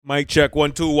Mic check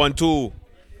 1 2 1 2.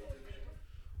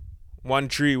 1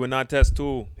 3. We're not test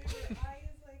two.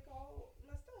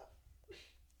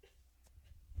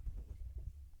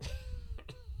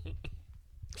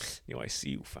 Yo, I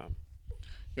see you, fam.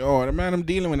 Yo, the man I'm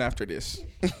dealing with after this.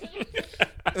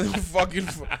 Fucking,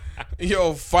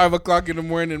 5 o'clock in the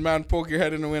morning, man, poke your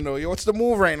head in the window. Yo, what's the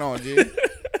move right now, G?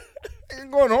 I'm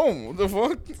going home. What the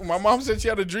fuck? My mom said she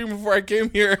had a dream before I came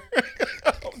here.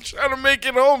 I'm trying to make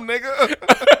it home, nigga.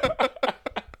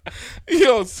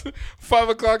 Yo, it's 5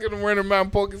 o'clock in the morning, man,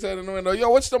 poke his head in the window. Yo,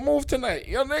 what's the move tonight?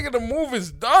 Yo, nigga, the move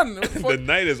is done. The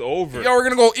night is over. Yo, we're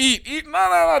gonna go eat.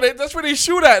 No. That's where they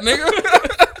shoot at, nigga.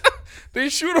 They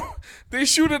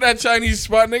shoot at that Chinese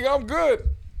spot, nigga. I'm good.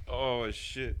 Oh,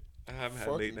 shit. I haven't had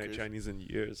Fucking late night crazy. Chinese in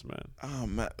years, man. Oh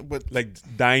man, but Like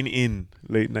dine in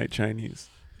late night Chinese.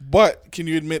 can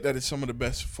you admit that it's some of the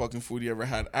best fucking food you ever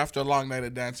had after a long night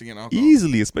of dancing and alcohol?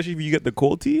 Easily, especially if you get the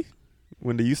cold tea.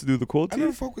 When they used to do the cold I tea.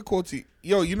 never fuck with cold tea.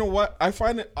 Yo, you know what? I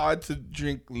find it odd to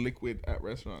drink liquid at I'm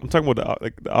restaurants. talking about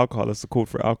the alcohol. That's the code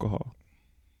for alcohol.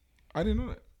 I didn't know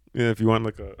that. Yeah, if you want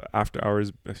like a after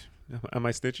hours, am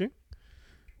I stitching?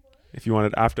 If you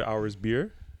wanted after hours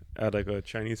beer at like a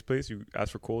Chinese place, you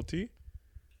ask for cold tea.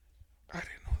 I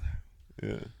didn't know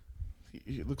that. Yeah.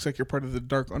 It looks like you're part of the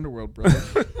dark underworld, bro.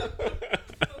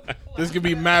 There's gonna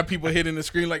be mad people hitting the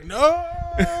screen like, no.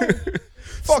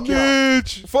 Fuck y'all.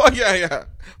 Fuck yeah.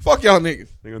 Fuck y'all niggas.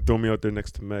 They're gonna throw me out there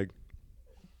next to Meg.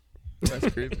 That's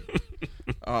crazy.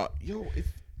 I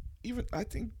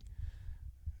think,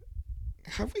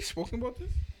 have we spoken about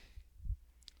this?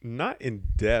 Not in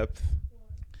depth.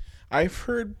 I've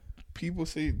heard people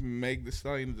say Meg the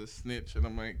Stallion is a snitch, and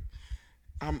I'm like,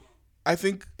 I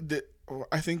think.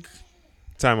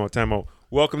 Time out.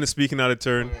 Welcome to Speaking Out of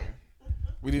Turn.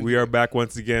 We are back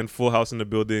once again. Full house in the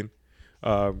building.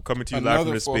 Coming to you live from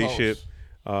Another the full spaceship.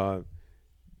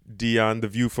 Dion, the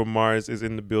view from Mars, is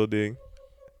in the building.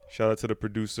 Shout out to the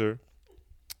producer.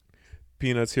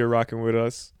 Peanuts here rocking with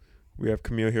us. We have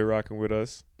Camille here rocking with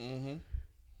us. Mm-hmm.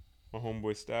 My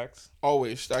homeboy Stacks.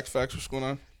 Always Stacks Facts. What's going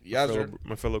on? Yeah,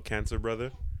 My fellow cancer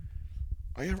brother.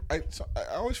 I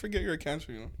always forget you're a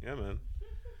Cancer. You know. Yeah, man.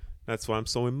 That's why I'm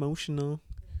so emotional.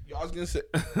 Yo, I was gonna say.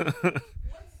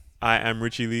 I am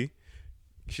Richie Lee.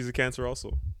 She's a cancer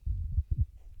also.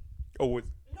 Oh, what?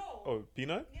 No. Oh,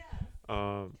 Peanut?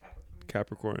 Yeah.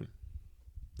 Capricorn.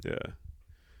 Yeah.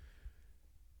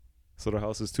 So the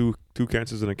house is two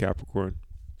cancers and a Capricorn.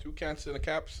 2 Cancers and a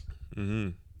Caps. Mm-hmm.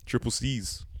 Triple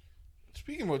C's.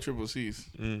 Speaking about triple C's,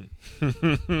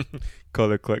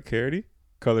 Color cut clarity.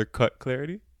 Color cut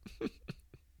clarity.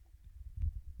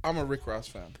 I'm a Rick Ross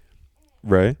fan.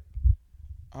 Right.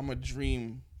 I'm a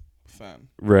Dream fan.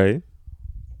 Right.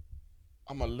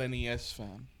 I'm a Lenny S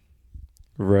fan.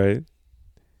 Right.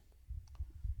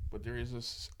 But there is a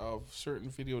certain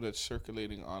video that's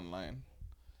circulating online.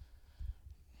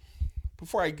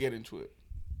 Before I get into it,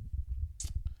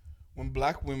 when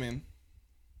black women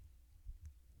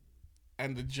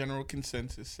and the general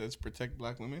consensus says protect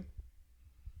black women,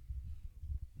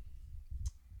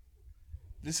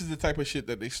 this is the type of shit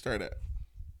that they start at.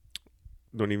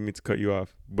 Don't even mean to cut you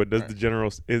off. But does Right. the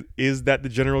general is that the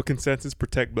general consensus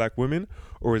protect black women,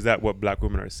 or is that what black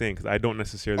women are saying? Because I don't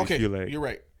necessarily Okay, feel like you're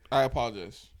right. I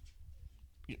apologize.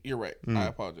 You're right. I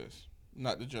apologize.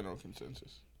 Not the general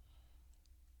consensus.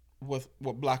 What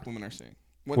black women are saying.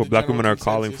 what the black general women are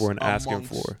calling for and consensus asking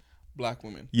amongst for. black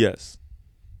women. Yes.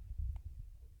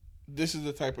 This is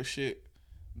the type of shit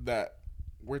that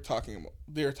we're talking about.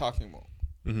 They're talking about.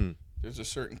 Mm-hmm. There's a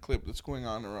certain clip that's going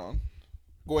around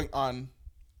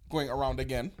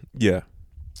again Yeah.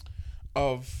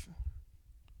 of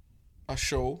a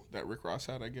show that Rick Ross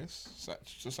had, I guess,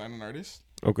 to sign an artist.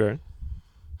 Okay.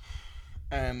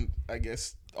 And I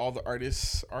guess all the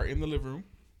artists are in the living room.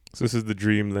 So this is the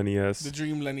Dream, Lenny The S,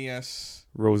 Dream, Lenny S,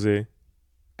 Rose. Yeah.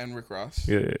 and Rick Ross.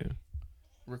 Yeah.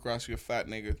 Rick Ross, you a fat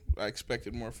nigga. I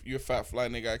expected more. You a fat fly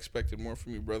nigga. I expected more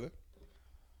from you, brother.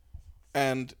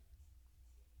 And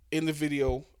in the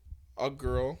video, a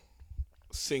girl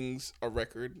sings a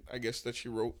record, I guess, that she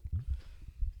wrote.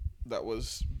 That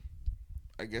was,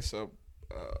 I guess, a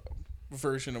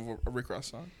version of a Rick Ross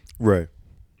song. Right.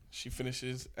 She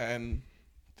finishes, and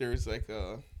there's like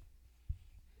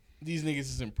these niggas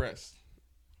is impressed.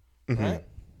 Mm-hmm. Right?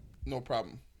 No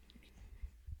problem.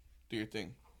 Do your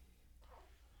thing.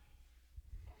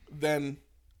 Then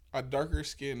a darker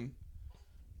skinned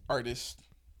artist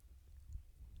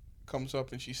comes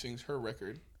up and she sings her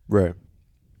record. Right.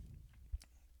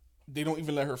 They don't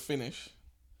even let her finish,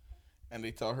 and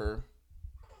they tell her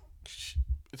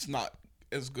it's not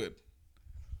as good.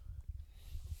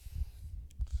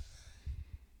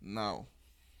 Now,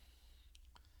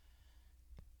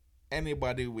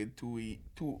 anybody with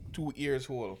two ears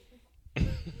whole.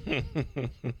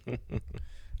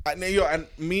 And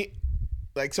me,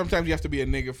 like sometimes you have to be a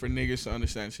nigga for niggas to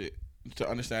understand shit. To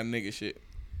understand nigga shit.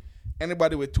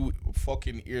 Anybody with two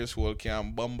fucking ears whole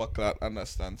can bumbaclat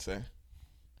understand, say.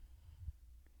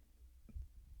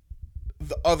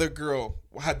 The other girl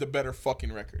had the better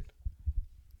fucking record.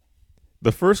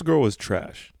 The first girl was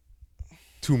trash.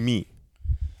 To me.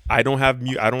 I don't have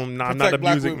I'm not a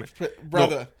music man.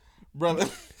 Brother.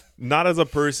 Not as a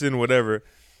person, whatever.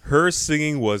 Her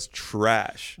singing was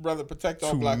trash. Brother, protect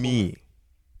all to black me.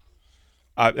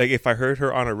 Like if I heard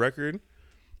her on a record,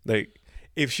 like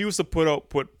if she was to put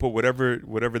whatever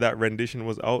that rendition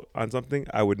was out on something,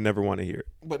 I would never want to hear it.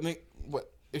 But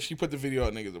what if she put the video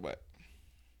out? Niggas are wet.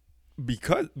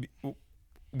 Because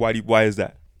why is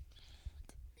that?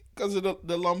 Because of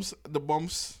the lumps, the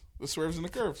bumps, the swerves, and the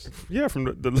curves. Yeah, from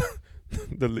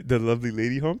the lovely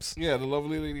lady humps. Yeah, the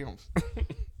lovely lady humps.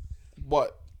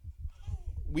 But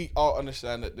we all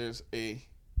understand that there's an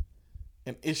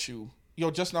issue.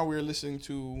 Yo, just now we were listening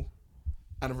to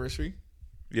Anniversary.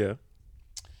 Yeah.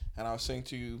 And I was saying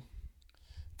to you,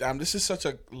 damn, this is such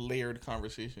a layered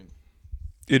conversation.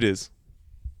 It is.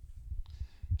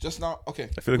 Just now, okay.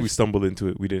 I feel like we stumbled into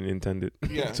it. We didn't intend it.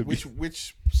 Yeah.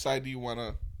 Which side do you want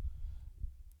to?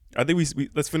 I think we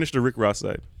let's finish the Rick Ross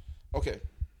side. Okay.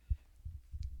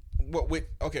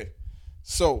 Okay.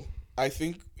 So I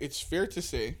think it's fair to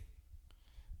say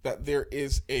that there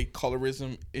is a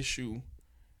colorism issue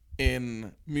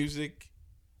in music,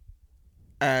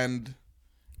 and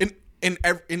in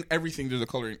everything there's a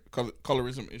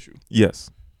colorism issue. Yes.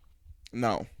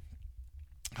 Now,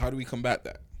 how do we combat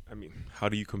that? I mean, how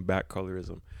do you combat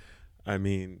colorism? I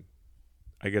mean,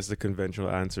 I guess the conventional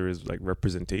answer is like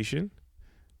representation.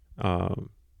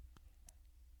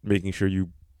 Making sure you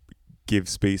give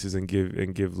spaces and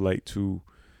give light to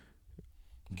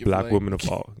women of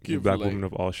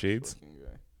all shades.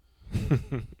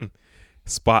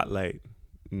 Spotlight,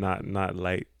 not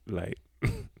light.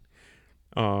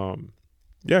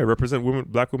 Yeah,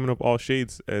 represent black women of all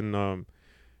shades, and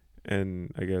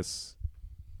I guess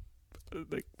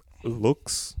like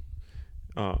looks,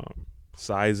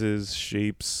 sizes,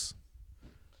 shapes,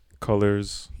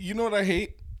 colors. You know what I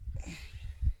hate?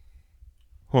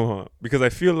 Hold on, because I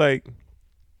feel like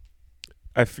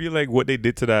what they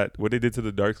did to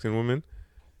the dark skinned woman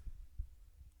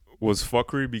was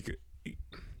fuckery. Because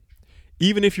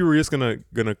even if you were just gonna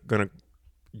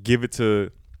give it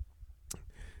to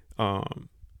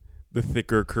the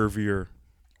thicker, curvier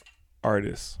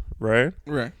artists, right?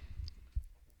 Right.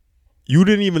 You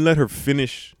didn't even let her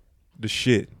finish the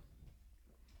shit.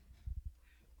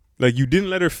 Like you didn't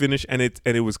let her finish, and it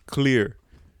was clear.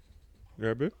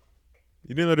 Yeah, babe?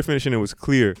 You didn't let her finish, and it was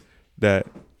clear that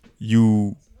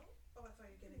you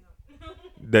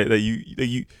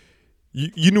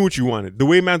you knew what you wanted. The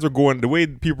way the way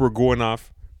people were going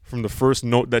off from the first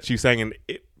note that she sang, and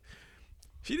it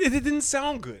didn't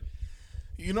sound good.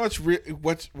 You know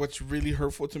what's really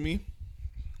hurtful to me?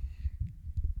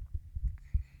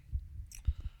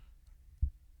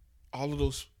 All of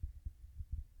those,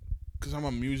 because I'm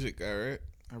a music guy, right?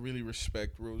 I really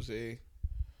respect Rose. I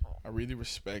really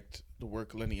respect the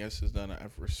work Lenny S has done. I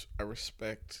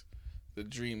respect The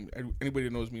Dream. Anybody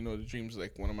who knows me knows The Dream's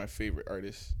like one of my favorite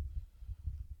artists.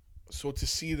 So to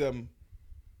see them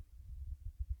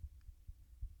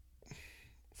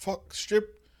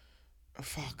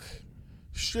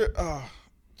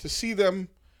to see them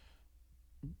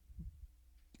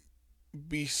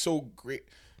be so great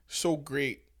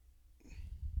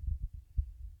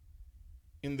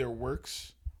in their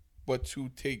works, but to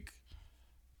take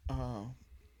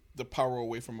the power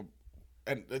away from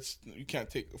and you can't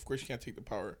take the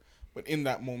power, but in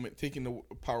that moment taking the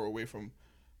power away from,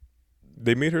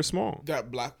 they made her small.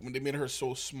 That black woman, they made her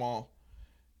so small,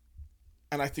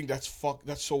 and I think that's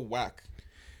so whack.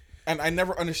 And I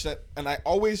never understand, and I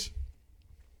always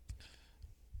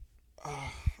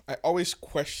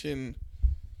question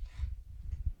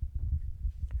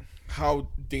how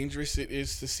dangerous it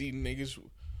is to see niggas.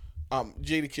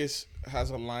 Jadakiss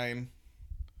has a line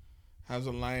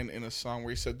in a song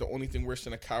where he said the only thing worse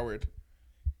than a coward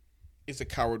is a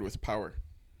coward with power.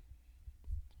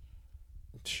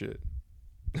 Shit.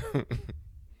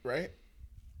 Right?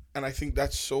 And I think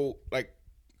that's so, like,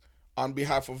 on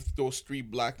behalf of those three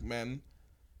black men,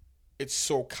 it's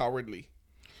so cowardly.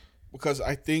 Because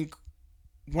I think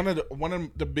one of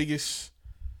the biggest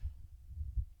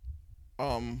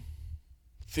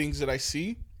things that I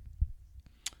see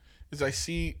is I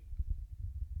see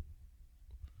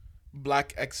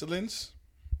black excellence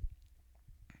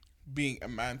being a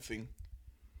man thing.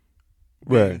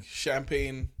 Right.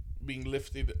 Champagne being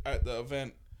lifted at the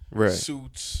event, Right.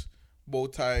 suits, bow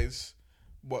ties,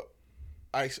 but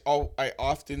I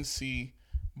often see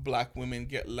black women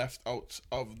get left out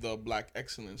of the black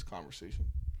excellence conversation,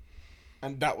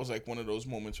 and that was like one of those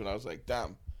moments when I was like,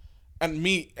 damn. And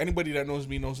me, anybody that knows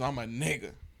me knows I'm a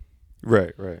nigga.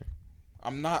 Right. Right.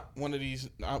 I'm not one of these.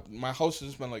 My house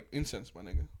has been like incense, my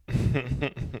nigga.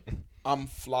 I'm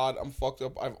flawed. I'm fucked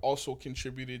up. I've also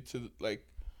contributed to like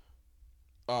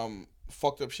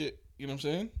fucked up shit. You know what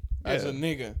I'm saying? As a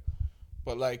nigga,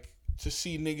 but like to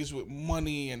see niggas with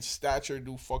money and stature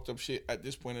do fucked up shit at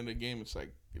this point in the game, it's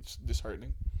like it's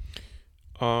disheartening.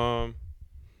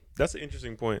 That's an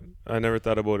interesting point. I never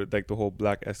thought about it. Like the whole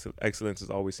black excellence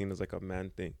is always seen as like a man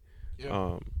thing.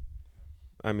 Yeah.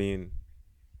 I mean,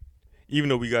 even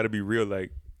though we got to be real,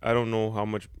 like I don't know how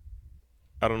much,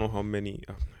 I don't know how many,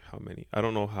 I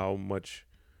don't know how much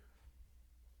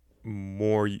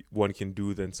more one can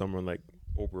do than someone like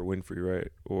Oprah Winfrey, right?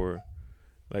 Or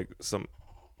like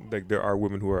there are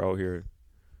women who are out here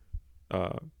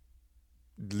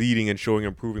leading and showing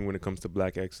and proving when it comes to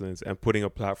black excellence and putting a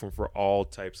platform for all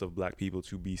types of black people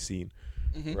to be seen,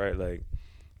 right? Like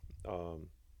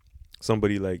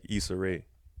somebody like Issa Rae.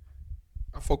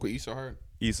 I fuck with Issa hard.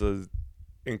 Issa's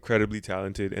incredibly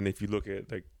talented, and if you look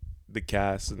at like the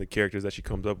cast and the characters that she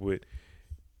comes up with,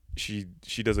 she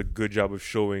does a good job of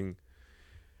showing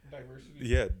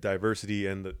diversity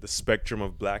and the spectrum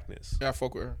of blackness. Yeah, I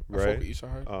fuck with her. Right? I fuck with Issa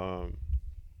hard.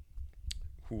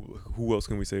 Who else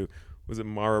can we say? Was it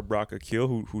Mara Brock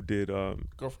Akil who did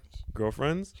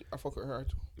Girlfriends? I fuck with her hard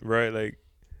too. Right, like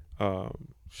Shonda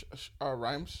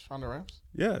Rhimes.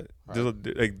 Yeah,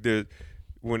 right.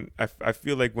 When I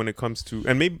feel like when it comes to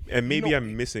and maybe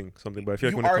I'm missing something, but I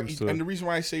feel like when it comes to, and the reason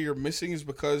why I say you're missing is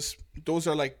because those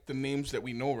are like the names that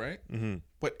we know, right? Mm-hmm.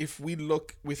 But if we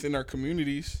look within our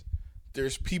communities,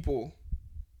 there's people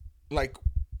like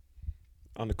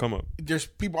on the come up. There's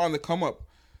people on the come up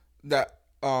that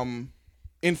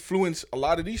influence a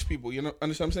lot of these people. You know,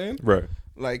 understand what I'm saying? Right.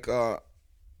 Like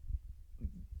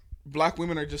black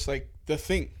women are just like the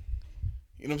thing.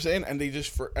 You know what I'm saying? And they just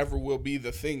forever will be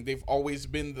the thing. They've always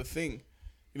been the thing.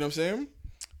 You know what I'm saying?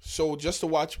 So just to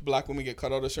watch black women get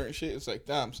cut out of certain shit, it's like,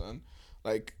 damn, son.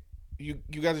 Like, you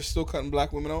guys are still cutting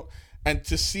black women out. And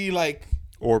to see, like...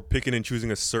 Or picking and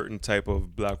choosing a certain type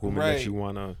of black woman that you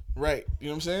want to... Right. You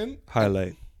know what I'm saying?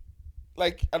 Highlight.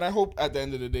 And I hope at the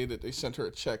end of the day that they sent her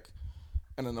a check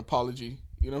and an apology.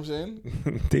 You know what I'm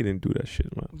saying? They didn't do that shit,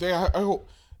 man. I hope...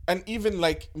 And even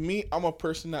like me, I'm a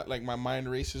person that like my mind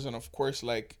races, and of course,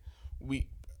 like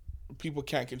people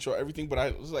can't control everything. But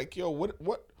I was like, yo,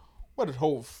 what did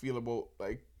Hov feel about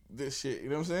like this shit? You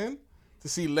know what I'm saying? To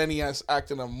see Lenny as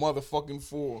acting a motherfucking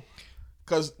fool,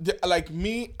 because like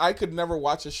me, I could never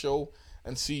watch a show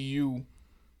and see you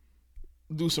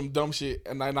do some dumb shit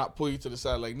and I not pull you to the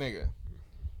side like, nigga,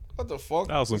 what the fuck?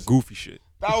 That was some goofy shit.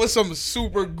 That was some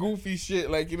super goofy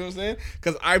shit, like, you know what I'm saying?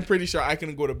 Because I'm pretty sure I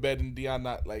can go to bed and Dion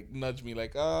not, like, nudge me,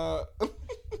 like, yeah.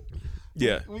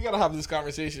 We got to have this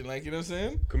conversation, like, you know what I'm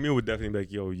saying? Camille would definitely be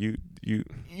like, yo, you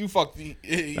fucked.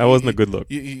 That wasn't a good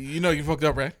look. You know you fucked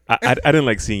up, right? I didn't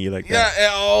like seeing you like that. Yeah,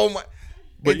 oh my.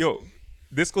 But yo,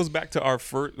 this goes back to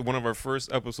one of our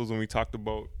first episodes when we talked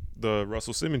about the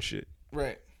Russell Simmons shit.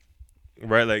 Right.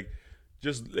 Right? Like,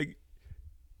 just, like,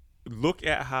 look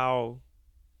at how...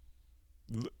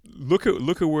 Look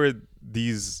at where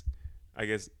these, I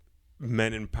guess,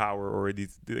 men in power or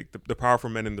these like the powerful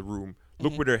men in the room.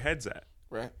 Look where their heads at.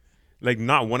 Right. Like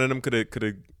not one of them could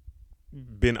have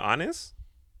been honest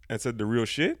and said the real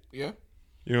shit. Yeah.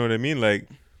 You know what I mean? Like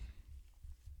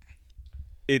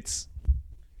it's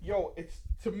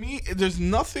to me. There's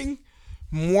nothing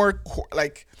more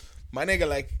like my nigga.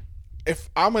 Like if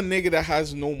I'm a nigga that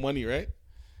has no money, right,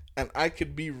 and I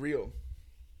could be real,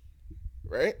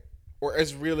 right. Or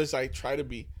as real as I try to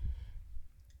be.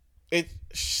 It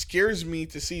scares me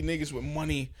to see niggas with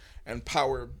money and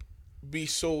power be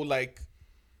so like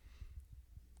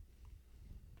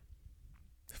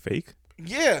fake.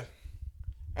 Yeah,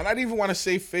 and I didn't even want to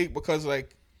say fake because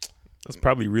like that's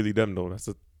probably really them though.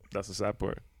 That's the sad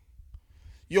part.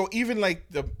 Yo, even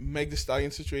like the Meg Thee Stallion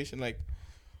situation, like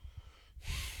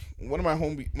one of my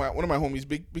homies,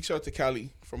 big shout out to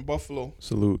Cali from Buffalo.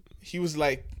 Salute. He was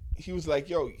like,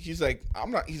 yo, he's like,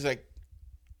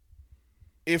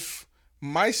 if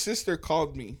my sister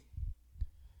called me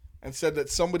and said that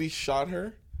somebody shot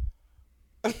her,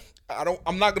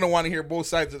 I'm not gonna want to hear both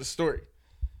sides of the story.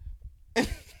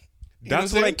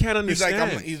 That's what I can't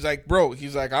understand. He's like, bro,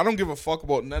 I don't give a fuck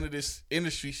about none of this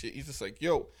industry shit. He's just like,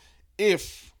 yo,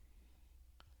 if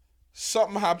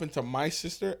something happened to my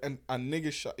sister and a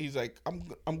nigga shot. He's like,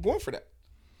 I'm going for that.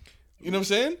 You know what I'm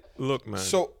saying? Look, man.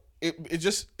 So it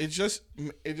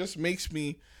just makes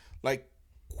me like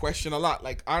question a lot.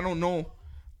 Like I don't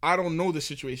know the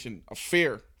situation. A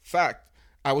fair fact.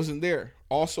 I wasn't there.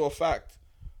 Also a fact.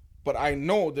 But I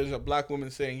know there's a black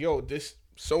woman saying, "Yo, this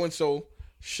so and so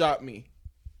shot me,"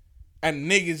 and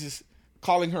niggas is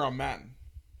calling her a man.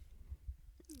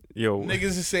 Yo,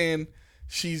 Niggas is saying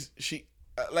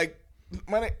like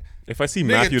my. If I see Nigga,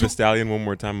 Matthew the Stallion one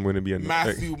more time, I'm gonna be a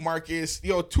Matthew Marcus.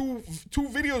 Yo, two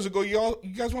videos ago,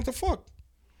 you guys want to fuck.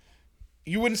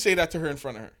 You wouldn't say that to her in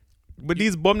front of her. But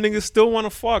these bum niggas still want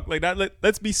to fuck like that.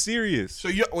 Let's be serious.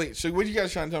 So wait. So what you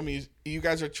guys trying to tell me is you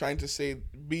guys are trying to say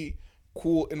be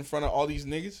cool in front of all these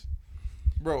niggas,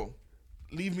 bro?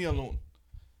 Leave me alone.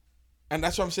 And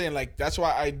that's what I'm saying. Like that's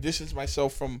why I distance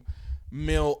myself from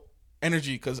male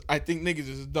energy because I think niggas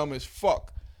is dumb as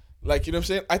fuck. Like you know what I'm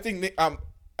saying? I think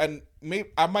and maybe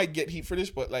I might get heat for this,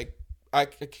 but like I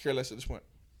could care less at this point.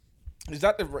 Is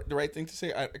that the right thing to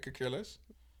say? I could care less.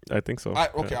 I think so.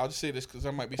 Okay, I'll just say this because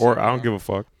I might be. Or I don't give a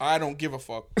fuck. I don't give a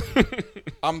fuck.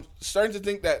 I'm starting to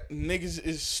think that niggas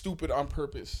is stupid on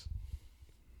purpose.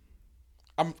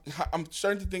 I'm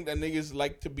starting to think that niggas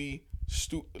like to be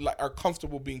are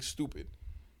comfortable being stupid.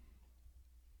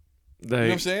 You know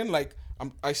what I'm saying? Like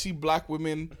I see black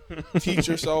women teach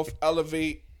yourself,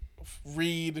 elevate,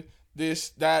 read this,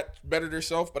 that, better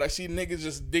themselves, but I see niggas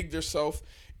just dig themselves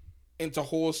into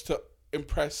holes to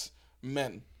impress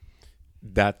men.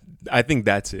 I think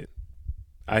that's it.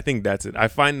 I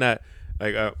find that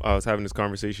like I was having this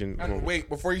conversation. And wait,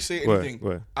 before you say anything,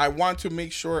 what? I want to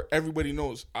make sure everybody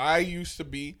knows I used to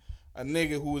be a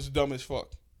nigga who was dumb as fuck.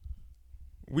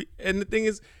 And the thing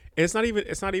is, it's not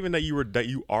even that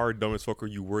you are dumb as fuck or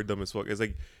you were dumb as fuck. It's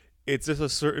like it's just a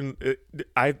certain.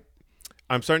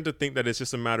 I'm starting to think that it's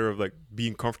just a matter of like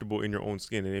being comfortable in your own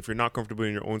skin, and if you're not comfortable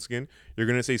in your own skin, you're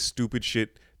gonna say stupid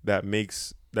shit that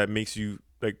makes you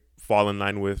like fall in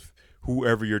line with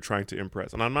whoever you're trying to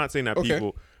impress. And I'm not saying that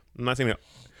I'm not saying that,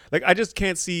 like I just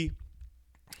can't see.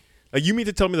 Like you mean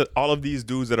to tell me that all of these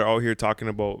dudes that are out here talking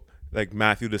about like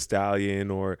Matthew the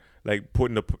Stallion or like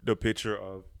putting the picture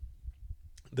of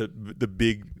the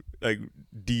big like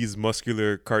D's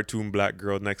muscular cartoon black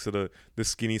girl next to the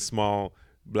skinny small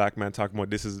black man talking about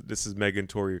this is Megan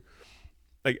Tory.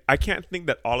 Like I can't think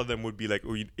that all of them would be like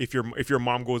if your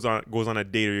mom goes on a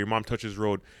date or your mom touches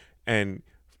road and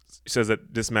says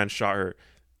that this man shot her.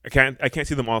 I can't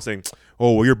see them all saying,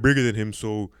 "Oh, well, you're bigger than him,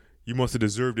 so you must have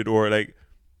deserved it," or like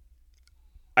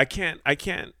I can't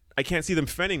see them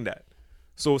fending that.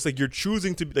 So it's like you're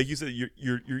choosing to, like you said,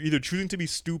 you're either choosing to be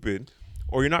stupid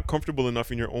or you're not comfortable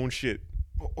enough in your own shit.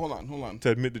 Hold on. To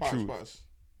admit the truth. Pause.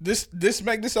 This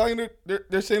Meg Thee Stallion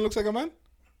they're saying looks like a man?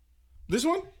 This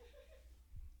one?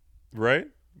 Right?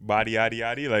 Body yaddy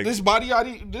yaddy like this body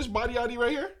yaddy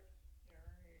right here?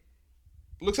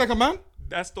 Looks like a man?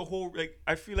 That's the whole like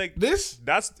I feel like this?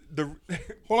 That's the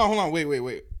Hold on.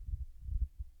 Wait.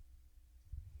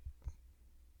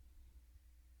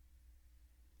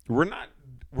 We're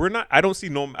not I don't see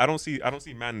man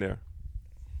there.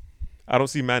 I don't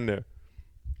see man there.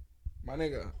 My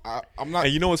nigga, I'm not.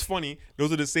 And you know what's funny?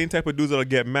 Those are the same type of dudes that'll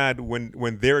get mad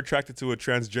when they're attracted to a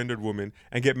transgendered woman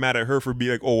and get mad at her for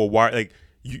being like, "Oh, well, why? Like,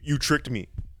 you tricked me."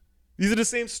 These are the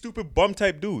same stupid bum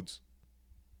type dudes.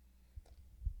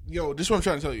 Yo, this is what I'm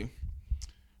trying to tell you.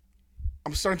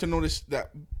 I'm starting to notice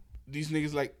that these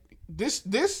niggas like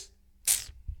this.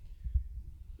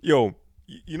 Yo,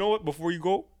 you know what? Before you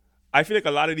go, I feel like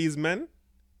a lot of these men,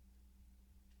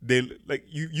 they like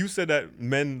you said that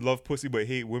men love pussy but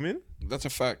hate women. That's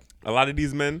a fact. A lot of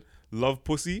these men love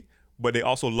pussy, but they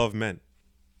also love men.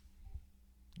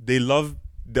 They love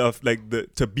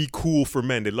to be cool for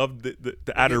men. They love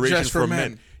the adoration for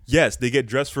men. Yes, they get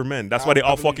dressed for men. That's why they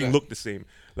all fucking look the same.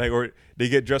 Like, or they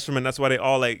get dressed for men. That's why they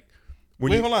all like.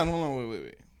 Hold on.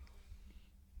 Wait.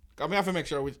 I mean, I have to make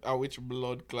sure which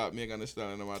blood clot me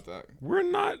understand about that. We're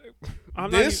not.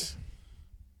 This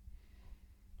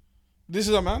is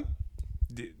a man.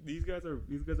 These guys are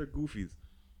goofies.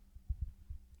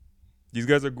 These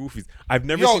guys are goofies. I've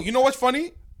never. You know what's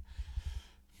funny?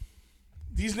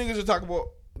 These niggas are talking about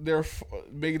their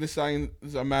Megan Thee Stallion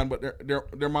is a man, but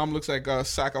their mom looks like a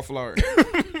sack of flour.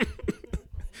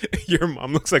 Your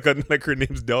mom looks like her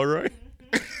name's Delroy.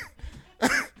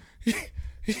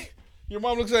 Your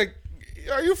mom looks like.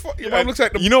 Mom looks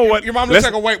like. You know what? Your mom looks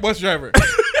like a white bus driver.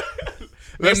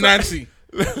 Nancy.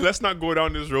 Let's not go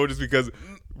down this road just because.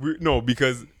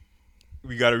 Because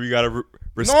we gotta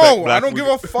respect No, I black don't give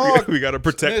a fuck. We gotta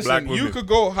protect Listen, black women. you could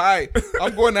go high.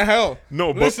 I'm going to hell.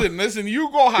 No, but listen.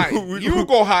 You go high. You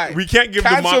go high. We can't give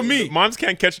Cancel the me. moms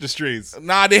can't catch the strays.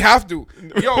 Nah, they have to.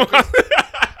 Yo,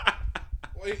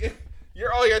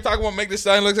 you're all here talking about make this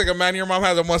sign looks like a man. Your mom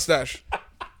has a mustache.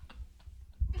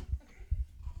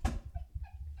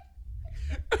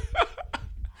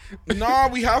 Nah,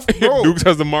 we have to, bro. Dukes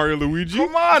has the Mario Luigi.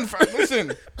 Come on,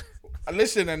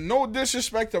 listen, and no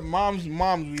disrespect to moms.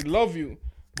 We love you,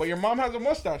 but your mom has a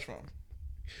mustache, fam.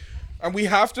 And we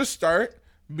have to start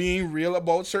being real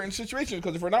about certain situations,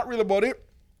 because if we're not real about it,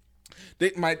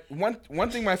 one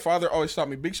thing my father always taught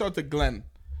me. Big shout out to Glenn,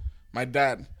 my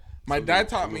dad. My dad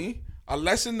taught me a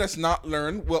lesson that's not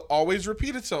learned will always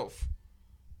repeat itself.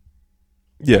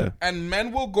 Yeah. And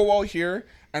men will go out here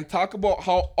and talk about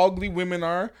how ugly women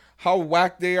are, how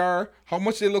whack they are, how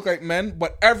much they look like men,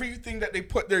 but everything that they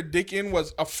put their dick in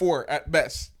was a 4 at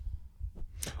best.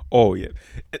 Oh yeah.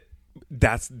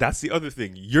 That's the other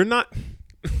thing. You're not.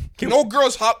 No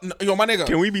girls yo, my nigga.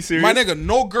 Can we be serious? My nigga,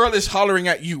 no girl is hollering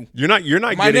at you. You're not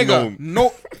My getting nigga, no,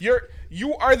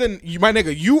 my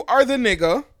nigga, you are the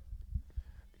nigga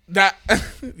that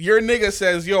your nigga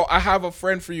says, yo, I have a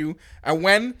friend for you, and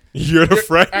when You're the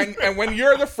friend. and when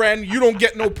you're the friend, you don't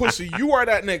get no pussy. You are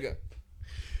that nigga.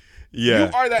 Yeah.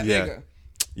 You are that yeah. nigga.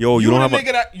 Yo, you don't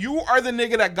have you are the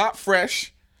nigga that got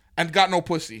fresh and got no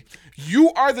pussy.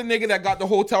 You are the nigga that got the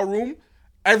hotel room.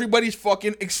 Everybody's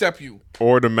fucking except you.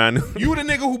 or the man. You the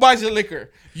nigga who buys the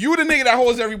liquor. You the nigga that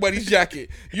holds everybody's jacket.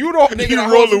 You the nigga You that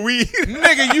roll holds the weed.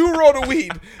 Nigga, you roll the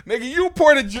weed. Nigga, you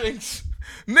pour the drinks.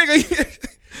 Nigga,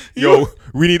 Yo,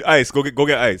 we need ice. Go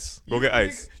get ice. Go get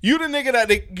ice. You the nigga that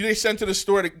they sent to the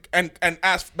store and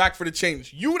ask back for the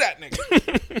change. You that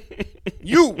nigga.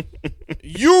 You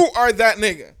are that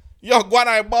nigga. Yo,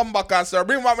 guana bomba casa.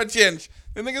 Bring my change.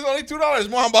 The nigga's only $2.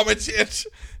 More bomba change.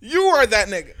 You are that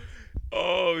nigga.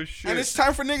 Oh shit. And it's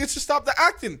time for niggas to stop the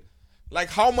acting. Like,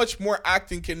 how much more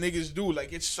acting can niggas do?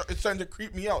 Like, it's starting to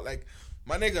creep me out. Like,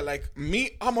 my nigga, like,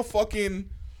 me, I'm a fucking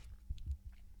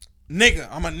nigga.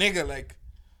 I'm a nigga, like.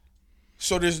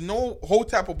 So there's no whole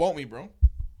tap about me, bro.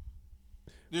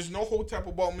 There's no whole tap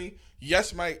about me.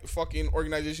 Yes, my fucking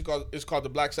organization is called the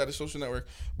Black Side of Social Network,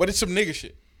 but it's some nigga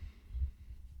shit.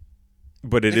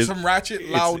 But It's some ratchet,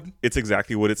 loud. It's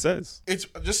exactly what it says. It's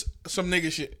just some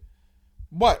nigga shit.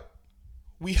 But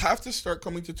we have to start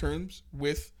coming to terms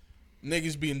with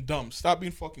niggas being dumb. Stop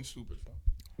being fucking stupid, fam.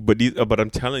 But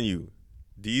I'm telling you,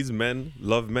 these men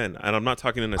love men, and I'm not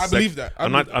talking in a. I believe that.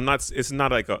 I'm not. It's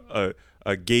not like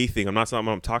a gay thing. I'm not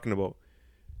something I'm talking about.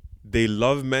 They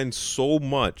love men so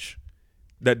much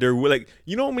that they're like,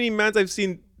 you know how many mans I've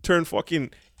seen turn fucking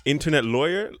internet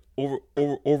lawyer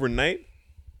overnight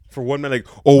for one man. Like,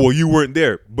 oh well, you weren't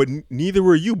there, but neither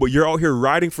were you. But you're out here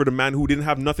riding for the man who didn't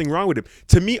have nothing wrong with him.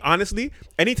 To me, honestly,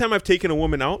 anytime I've taken a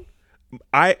woman out,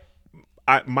 my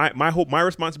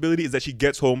responsibility is that she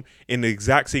gets home in the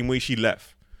exact same way she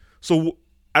left. So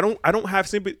I don't have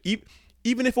sympathy.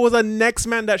 Even if it was a next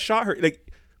man that shot her,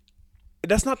 like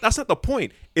that's not the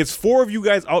point. It's 4 of you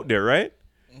guys out there, right?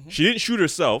 Mm-hmm. She didn't shoot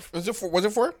herself. Was it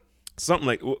for? Something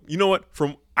like, you know what?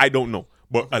 I don't know,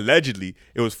 but allegedly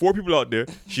it was 4 people out there.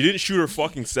 She didn't shoot her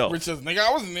fucking self. Rich says, nigga,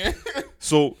 I wasn't there.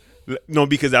 So no,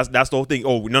 because that's the whole thing.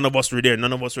 Oh, none of us were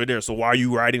there. So why are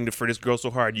you riding for this girl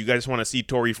so hard? You guys want to see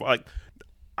Tory? Like,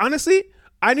 honestly,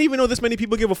 I didn't even know this many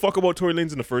people give a fuck about Tory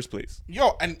Lanez in the first place.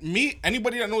 Yo, and me,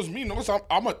 anybody that knows me knows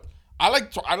I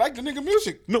like the nigga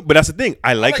music. No, but that's the thing.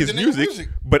 I like his the nigga music,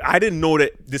 but I didn't know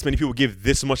that this many people give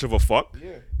this much of a fuck.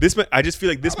 Yeah. I just feel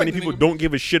like this many people don't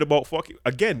give a shit about fucking.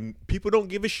 Again, people don't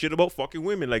give a shit about fucking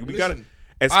women. Like, we gotta.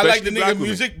 I like the nigga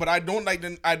music, but I don't like the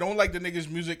nigga's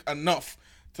music enough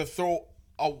to throw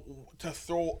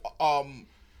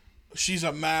she's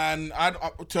a man.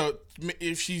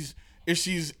 If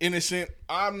she's innocent,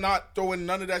 I'm not throwing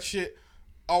none of that shit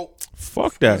out.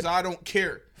 Fuck that. Because I don't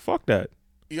care. Fuck that.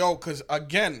 Yo, because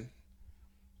again,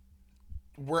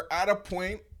 we're at a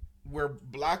point where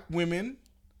black women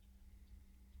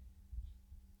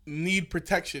need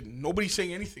protection. Nobody's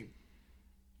saying anything.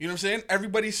 You know what I'm saying?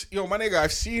 Everybody's, yo, my nigga,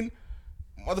 I've seen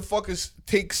motherfuckers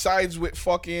take sides with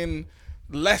fucking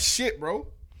less shit, bro.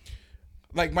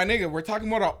 Like, my nigga, we're talking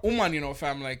about a woman, you know,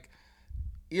 fam. Like,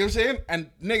 you know what I'm saying? And,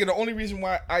 nigga, the only reason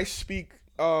why I speak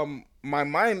my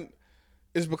mind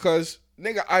is because,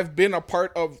 nigga, I've been a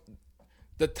part of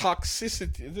the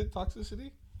toxicity. Is it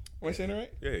toxicity? Am I saying it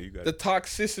right? Yeah, you got the it.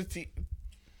 toxicity.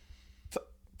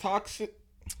 Toxic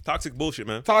bullshit,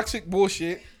 man. Toxic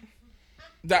bullshit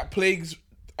that plagues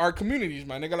our communities,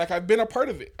 my nigga. Like I've been a part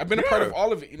of it. I've been a part of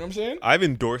all of it. You know what I'm saying? I've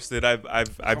endorsed it. I've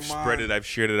Come spread on. it. I've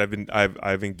shared it.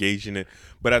 I've engaged in it.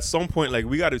 But at some point, like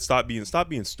we got to stop being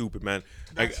stupid, man.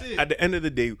 Like That's it. at the end of the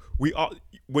day, we all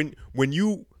when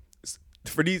you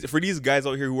for these guys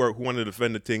out here who want to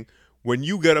defend the thing, when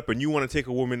you get up and you want to take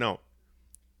a woman out,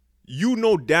 you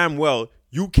know damn well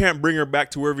you can't bring her back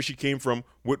to wherever she came from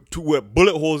with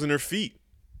bullet holes in her feet.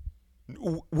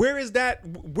 Where is that?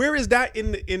 Where is that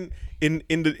in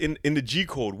the G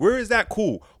code? Where is that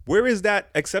cool? Where is that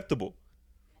acceptable?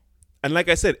 And like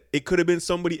I said, it could have been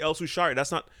somebody else who shot it.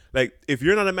 That's not like if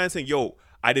you're not a man saying, "Yo,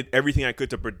 I did everything I could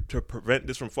to prevent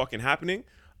this from fucking happening."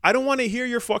 I don't want to hear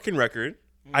your fucking record.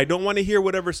 I don't want to hear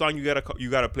whatever song you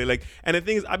gotta play. Like, and the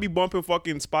thing is, I be bumping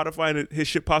fucking Spotify and his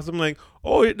shit pops. I'm like,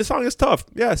 "Oh, the song is tough."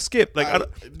 Yeah, skip. Like,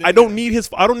 I don't need his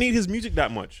music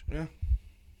that much. Yeah.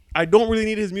 I don't really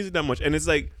need his music that much. And it's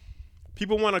like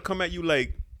people want to come at you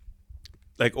like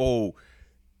oh,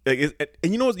 like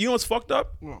and you know what's fucked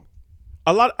up? Well,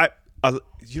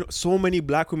 So many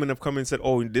black women have come and said,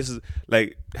 "Oh, this is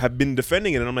like," have been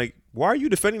defending it, and I'm like, why are you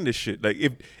defending this shit? Like,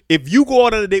 if you go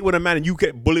out on a date with a man and you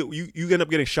get you end up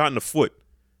getting shot in the foot,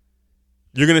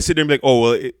 you're gonna sit there and be like, "Oh,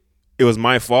 well, it was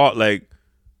my fault." Like,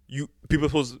 people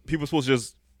supposed to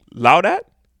just allow that?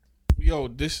 yo,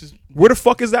 this is Where the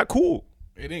fuck is that cool?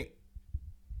 it ain't.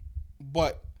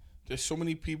 But there's so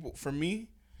many people. For me,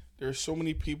 there's so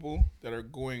many people that are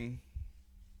going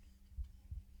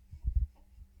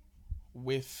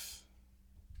with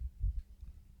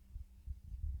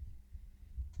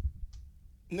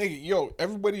nigga. Yo,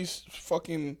 everybody's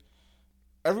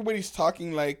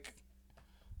talking like,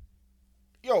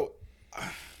 yo.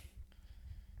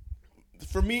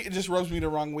 For me, it just rubs me the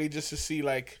wrong way just to see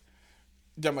like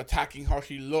them attacking how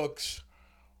she looks.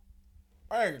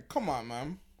 Hey, come on,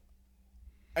 man.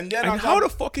 And then And how the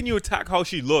fuck can you attack how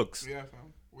she looks? yeah,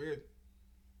 fam. Weird.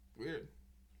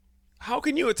 How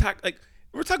can you attack? Like,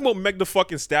 we're talking about Meg the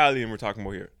fucking Stallion. We're talking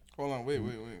about here. Hold on, wait.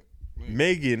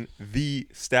 Megan the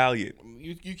Stallion.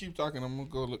 You keep talking. I'm gonna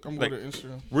go look. I'm Like, going to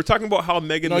Instagram. We're talking about how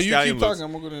Megan No, the you Stallion keep looks.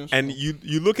 talking. I'm gonna go to Instagram. And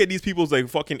you look at these people's like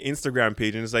fucking Instagram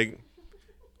page and it's like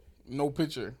no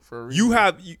picture for a reason. you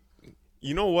have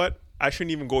you know what? I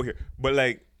shouldn't even go here. But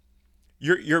like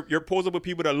you're posed up with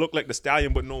people that look like the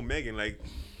Stallion but no Megan. Like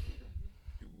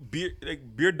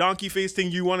beer donkey face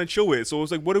thing you want to chill with. So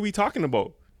it's like, what are we talking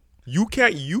about? You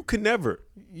can never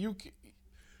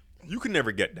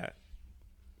get that.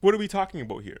 What are we talking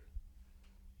about here?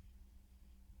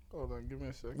 Hold on, give me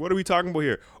a second. What are we talking about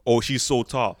here? Oh, she's so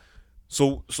tall.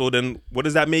 So then what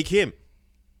does that make him?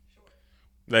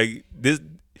 Like this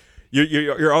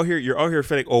you're out here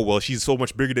feeling, oh well, she's so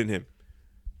much bigger than him.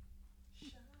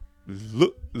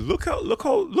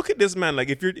 Look at this man. Like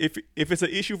if it's an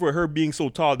issue for her being so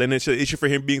tall, then it's an issue for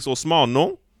him being so small,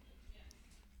 no?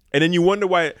 And then you wonder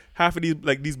why half of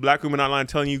these black women online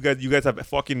telling you guys have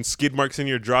fucking skid marks in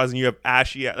your drawers and you have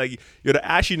ashy, like you're the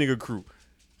ashy nigga crew.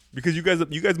 Because you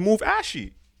guys move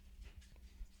ashy.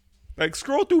 Like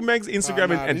scroll through Meg's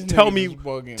Instagram and these tell niggas is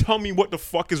bugging. tell me what the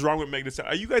fuck is wrong with Meg Thee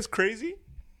Stallion. Are you guys crazy?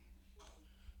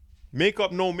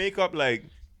 Makeup, no makeup, like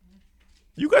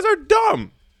you guys are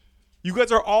dumb. You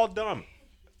guys are all dumb.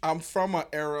 I'm from an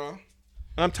era.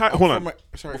 And I'm tired. Hold from on.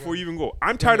 sorry, Before go you even go,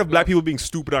 I'm tired of black people being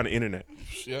stupid on the internet.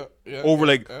 Yeah. Over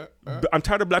like, I'm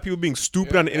tired of black people being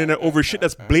stupid on the internet over shit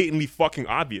that's blatantly fucking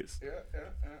obvious.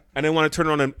 And they want to turn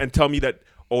around and tell me that,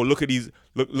 oh, look at these,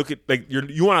 look at, like,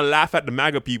 you want to laugh at the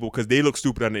MAGA people because they look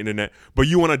stupid on the internet, but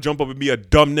you want to jump up and be a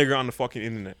dumb nigger on the fucking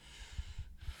internet.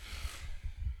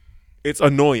 It's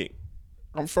annoying.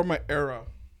 I'm from an era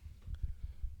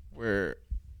where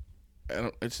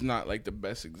it's not like the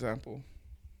best example,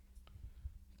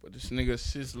 but this nigga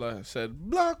Sizzla said,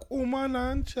 "Black woman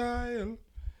and child,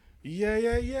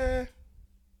 yeah,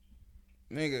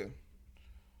 nigga."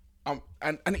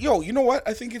 And yo, you know what?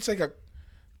 I think it's like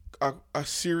a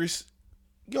serious.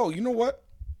 Yo, you know what?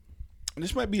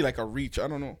 This might be like a reach. I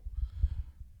don't know,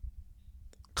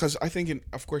 because I think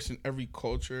of course in every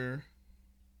culture.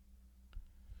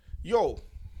 Yo,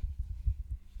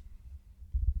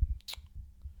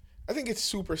 I think it's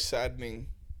super saddening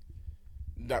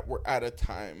that we're at a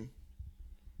time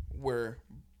where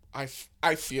I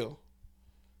feel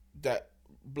that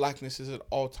blackness is at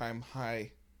all-time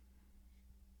high.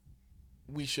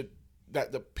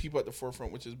 That the people at the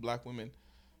forefront, which is black women,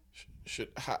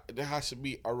 there has to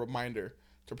be a reminder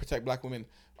to protect black women.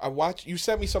 You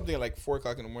sent me something at like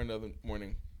 4:00 in the morning the other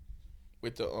morning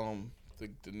with the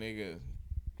nigga,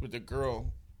 with the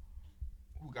girl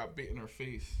who got bit in her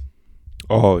face.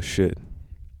 Oh shit!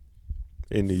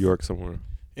 In New York somewhere.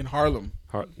 In Harlem.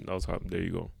 That was hot. There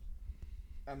you go.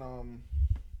 And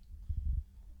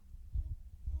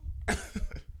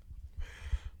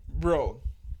Bro.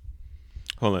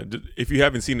 Hold on. If you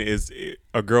haven't seen it, is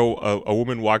a girl, a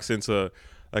woman walks into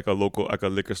like a local, like a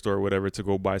liquor store or whatever to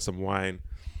go buy some wine.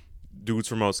 Dudes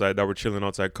from outside that were chilling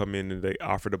outside come in and they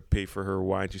offer to pay for her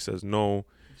wine. She says no.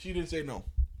 She didn't say no.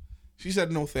 She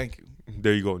said no, thank you.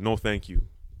 There you go. No, thank you.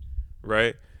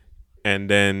 Right? And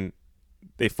then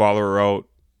they follow her out.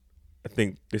 I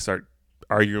think they start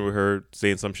arguing with her,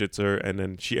 saying some shit to her, and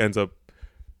then she ends up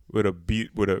with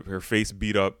her face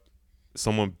beat up.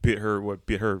 Someone bit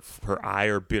her eye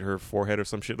or bit her forehead or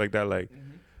some shit like that. Like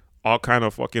all kind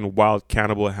of fucking wild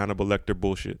cannibal Hannibal Lecter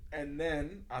bullshit. And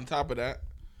then on top of that,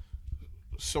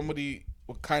 somebody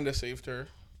kind of saved her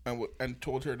and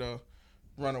told her to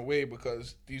run away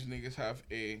because these niggas have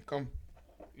a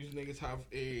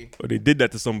But they did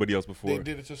that to somebody else before. They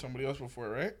did it to somebody else before,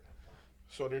 right?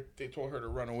 So they told her to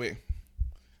run away.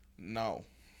 No.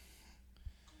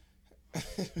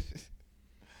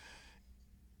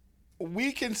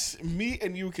 Me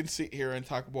and you can sit here and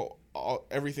talk about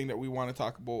everything that we want to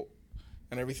talk about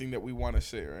and everything that we want to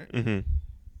say, right? Mm-hmm.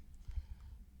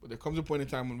 But there comes a point in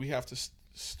time when we have to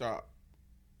stop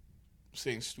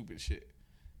saying stupid shit.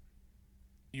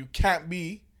 You can't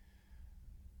be...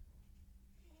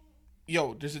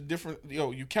 there's a different...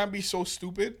 you can't be so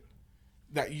stupid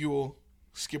that you'll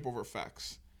skip over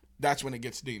facts. That's when it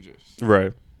gets dangerous.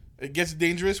 Right. It gets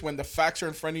dangerous when the facts are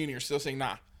in front of you and you're still saying,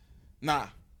 nah.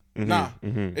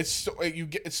 Mm-hmm.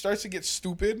 It starts to get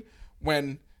stupid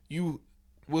when you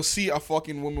will see a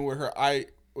fucking woman with her eye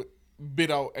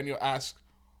bit out and you'll ask,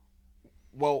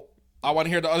 well, I want to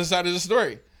hear the other side of the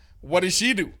story. What did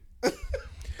she do?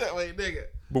 That way, nigga.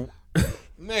 But,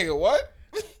 nigga, what?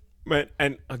 Man,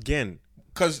 and again,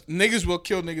 because niggas will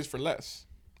kill niggas for less.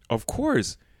 Of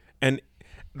course. And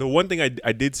the one thing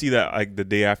I did see that like the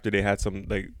day after they had some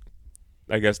like,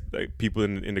 I guess like people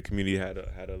in the community had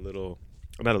a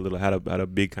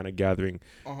big kind of gathering,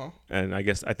 and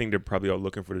I think they're probably all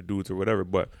looking for the dudes or whatever.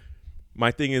 But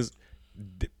my thing is,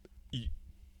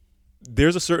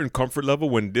 there's a certain comfort level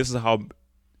when this is how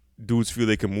dudes feel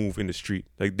they can move in the street.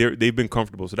 Like they've been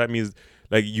comfortable, so that means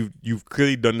like you've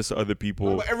clearly done this to other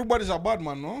people. No, but everybody's a bad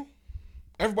man, no?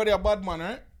 Everybody a bad man,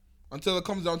 right? Until it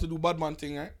comes down to do bad man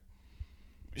thing, right?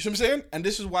 You see what I'm saying? And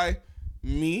this is why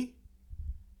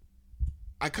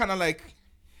I kind of like...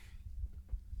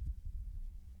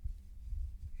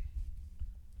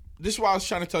 This is why I was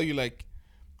trying to tell you, like,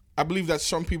 I believe that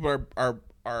some people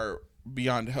are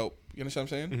beyond help. You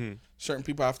understand what I'm saying? Mm-hmm. Certain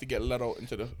people have to get let out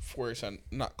into the forest and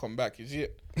not come back. You see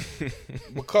it?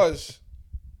 Because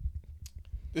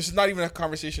this is not even a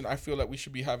conversation I feel like we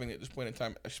should be having at this point in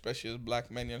time, especially as black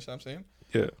men. You understand what I'm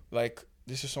saying? Yeah. Like,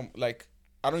 this is like,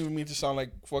 I don't even mean to sound like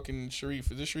fucking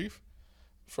Sharif. Is this Sharif?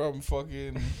 From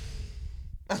fucking...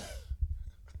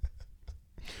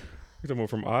 You talking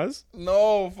about from Oz?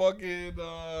 No, fucking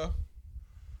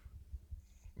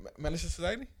Menace to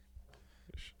Society.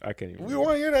 I can't even. We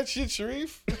want to hear that shit,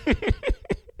 Sharif.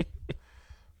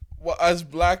 Well, as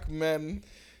black men,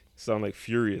 sound like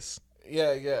Furious.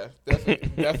 Yeah,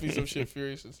 definitely some shit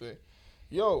Furious to say.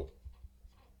 Yo,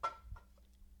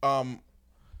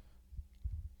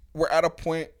 we're at a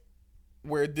point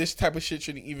where this type of shit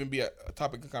shouldn't even be a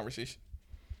topic of conversation.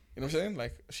 You know what I'm saying?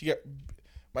 Like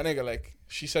my nigga, like,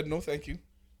 she said no thank you.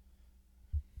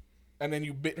 And then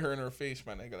you bit her in her face,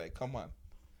 my nigga. Like, come on.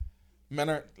 Men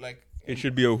are, like... It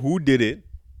should be a who did it.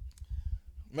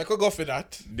 Make a go for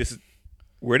that. This is...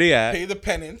 Where they at? Pay the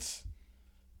penance.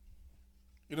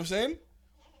 You know what I'm saying?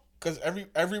 Because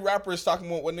every rapper is talking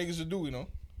about what niggas will do, you know?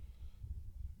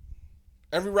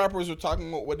 Every rapper is talking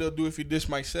about what they'll do if you diss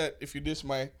my set, if you diss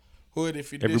my hood,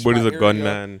 if you diss Everybody's my a area.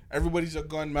 gunman. Everybody's a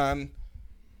gunman.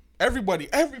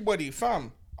 Everybody,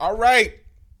 fam. All right.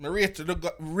 Rate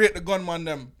the gunman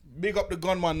them. Big up the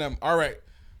gunman them. All right.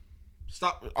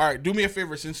 Stop. All right. Do me a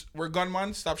favor. Since we're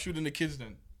gunman, stop shooting the kids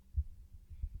then.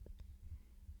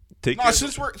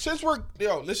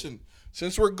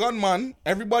 Since we're gunman,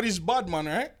 everybody's bad man,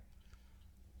 right?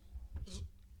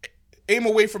 Aim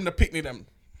away from the picnic them.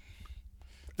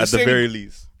 At the very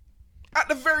least. At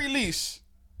the very least.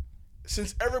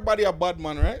 Since everybody a bad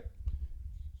man, right?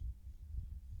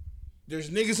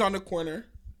 There's niggas on the corner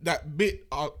that bit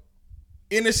a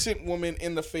innocent woman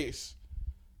in the face.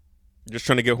 Just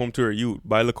trying to get home to her youth.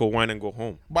 Buy a little wine and go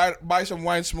home. Buy some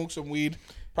wine, smoke some weed,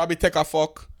 probably take a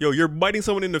fuck. Yo, you're biting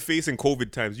someone in the face in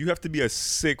COVID times. You have to be a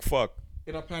sick fuck.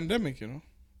 In a pandemic, you know?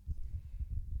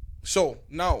 So,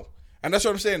 now, and that's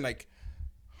what I'm saying, like,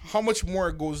 how much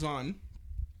more goes on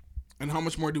and how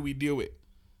much more do we deal with?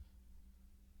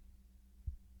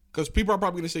 Because people are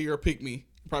probably going to say you're a pick-me.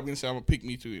 You're probably going to say I'm a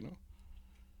pick-me too, you know?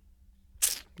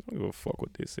 I don't give a fuck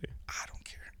what they say. I don't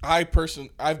care. I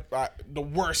personally, the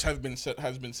worst has been said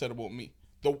about me.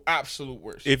 The absolute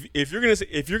worst. If you're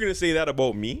gonna say that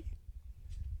about me,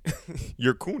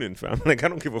 you're cooning, fam. Like I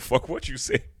don't give a fuck what you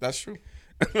say. That's true.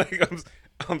 Like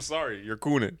I'm sorry, you're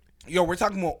cooning. Yo, we're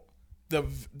talking about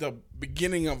the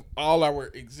beginning of all our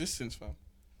existence, fam.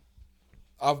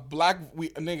 Of black,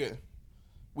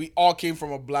 we all came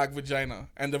from a black vagina,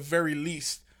 and the very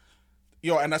least,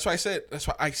 yo, and that's why I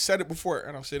said it before,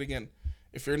 and I'll say it again.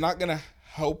 If you're not gonna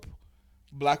help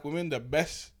black women, the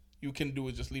best you can do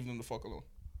is just leave them the fuck alone.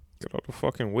 Get out the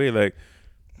fucking way. Like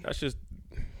that's just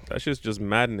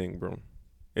maddening, bro.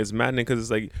 It's maddening because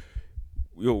it's like,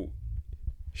 yo,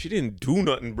 she didn't do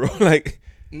nothing, bro. Like,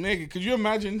 nigga, could you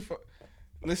imagine?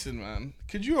 Listen, man,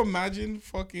 could you imagine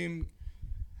fucking?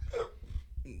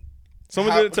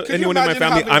 Someone did it to anyone in my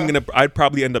family, I'd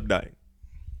probably end up dying.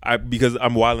 Because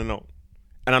I'm wilding out.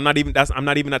 And I'm not even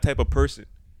that type of person.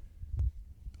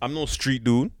 I'm no street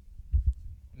dude.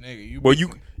 Nigga,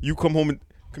 you come home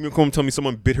and tell me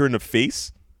someone bit her in the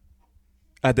face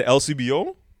at the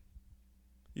LCBO?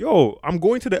 Yo, I'm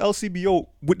going to the LCBO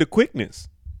with the quickness.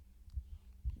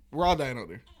 We're all dying out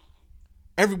there.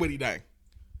 Everybody dying.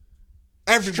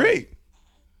 Everybody.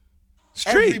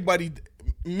 Straight. Everybody.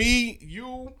 Me,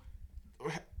 you,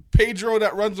 Pedro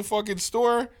that runs the fucking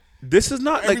store. This is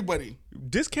not everybody.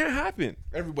 Like, this can't happen.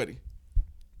 Everybody.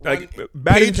 Like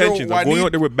bad intentions. I'm going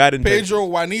out there with bad intentions. Pedro,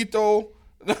 Juanito,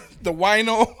 the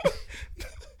wino.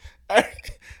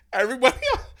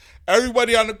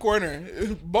 Everybody on the corner.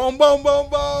 Boom, boom, boom,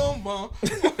 boom, boom.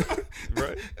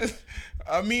 Right.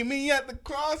 Meet me at the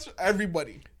cross.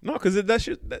 Everybody. No, because that's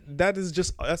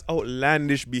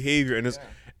outlandish behavior, and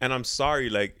and I'm sorry,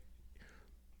 like.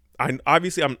 I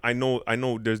know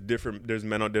there's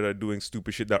men out there that are doing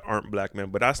stupid shit that aren't black men,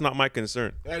 but that's not my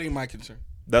concern. That ain't my concern.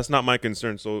 That's not my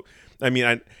concern. So I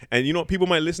mean, and you know, people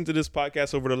might listen to this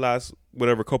podcast over the last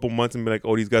couple months and be like,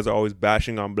 oh, these guys are always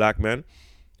bashing on black men.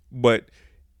 But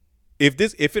if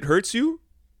it hurts you,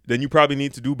 then you probably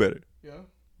need to do better. Yeah.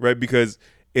 Right? Because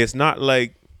it's not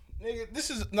like, nigga, this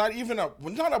is not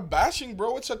a bashing,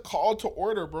 bro. It's a call to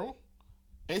order, bro.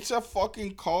 It's a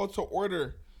fucking call to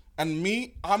order. And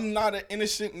me, I'm not an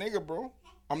innocent nigga, bro.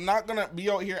 I'm not gonna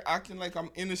be out here acting like I'm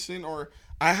innocent or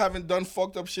I haven't done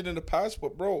fucked up shit in the past.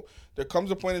 But, bro, there comes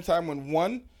a point in time when,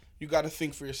 1, you got to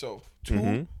think for yourself.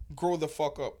 2, grow the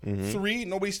fuck up. 3,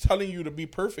 nobody's telling you to be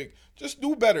perfect. Just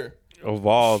do better.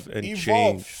 Evolve and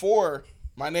change. 4,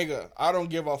 my nigga, I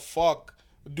don't give a fuck.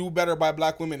 Do better by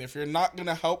black women. If you're not going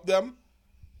to help them,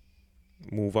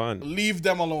 move on. Leave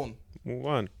them alone. Move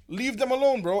on. Leave them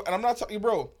alone, bro. And I'm not talking,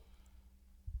 bro.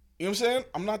 You know what I'm saying?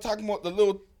 I'm not talking about the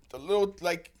little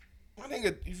like, my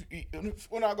nigga,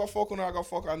 when I got fuck,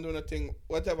 I'm doing a thing,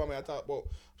 whatever I talk about.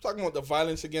 I'm talking about the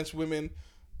violence against women,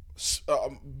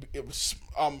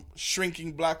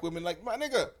 shrinking black women. Like, my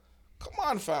nigga, come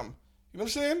on, fam. You know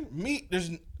what I'm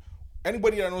saying?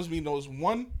 Anybody that knows me knows,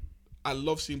 1, I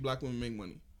love seeing black women make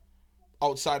money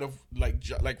outside of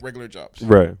like regular jobs.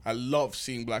 Right. I love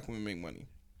seeing black women make money.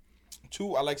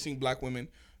 2, I like seeing black women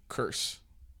curse.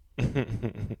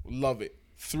 Love it.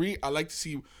 3, I like to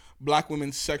see black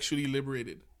women sexually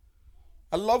liberated.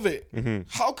 I love it.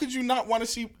 How could you not want to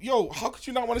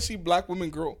see black women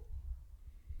grow?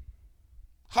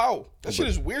 How? That shit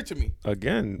is weird to me.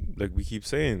 Again, like we keep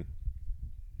saying,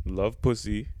 love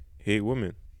pussy, hate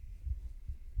women.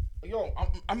 Yo,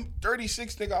 I'm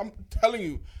 36, nigga. I'm telling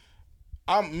you,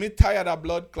 I'm tired of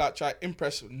blood clot try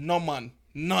impress no man.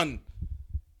 None.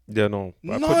 Yeah, no.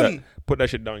 None. Put that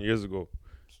shit down years ago.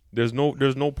 There's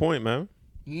no point, man.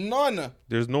 None.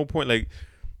 There's no point. Like,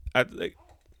 I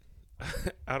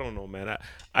don't know, man.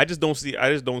 I just don't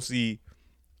see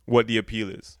what the appeal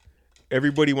is.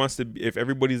 Everybody wants to. If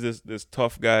everybody's this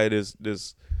tough guy, this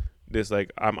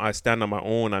like I stand on my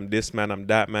own. I'm this man. I'm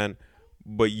that man.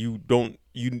 But you don't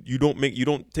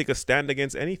take a stand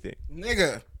against anything,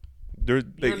 nigga.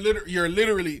 You're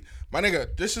literally, my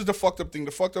nigga. This is the fucked up thing.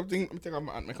 The fucked up thing. Let me think.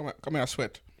 Come here. I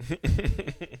sweat.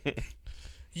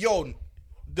 Yo,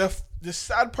 the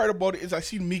sad part about it is I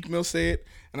seen Meek Mill say it,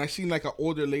 and I seen like an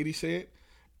older lady say it,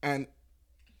 and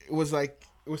it was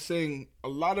saying a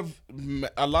lot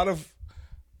of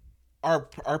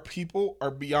our people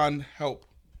are beyond help,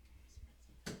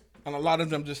 and a lot of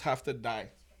them just have to die.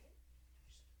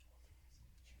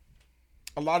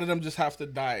 A lot of them just have to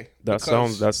die. That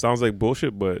sounds like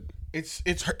bullshit, but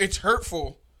it's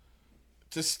hurtful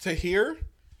just to hear,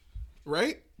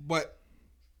 right? But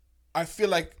I feel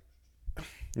like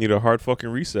need a hard fucking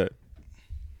reset.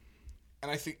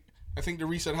 And I think the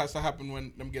reset has to happen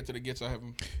when them get to the gates of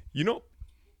heaven. You know,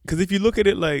 because if you look at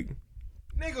it like,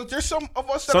 Nigga, there's some of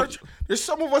us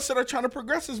that are trying to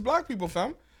progress as black people,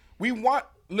 fam. We want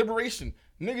liberation.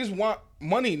 Niggas want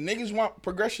money. Niggas want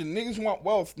progression. Niggas want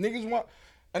wealth. Niggas want,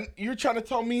 and you're trying to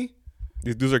tell me,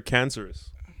 These dudes are cancerous.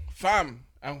 fam,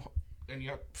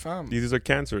 fam. These are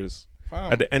cancerous.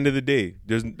 Fam. At the end of the day,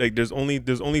 there's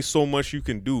only so much you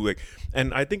can do. Like,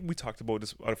 and I think we talked about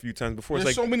this a few times before.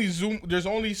 There's It's like there's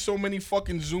only so many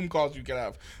fucking Zoom calls you can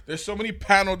have. There's so many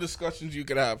panel discussions you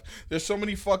can have. There's so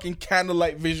many fucking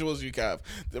candlelight visuals you can have.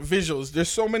 The visuals. There's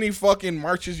so many fucking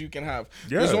marches you can have.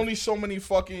 Yeah. There's only so many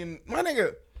fucking, my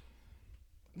nigga.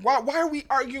 Why are we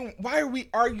arguing? Why are we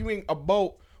arguing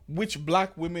about which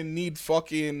black women need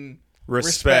fucking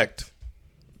respect.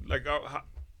 Like,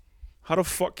 how the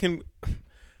fuck can?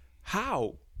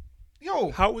 How?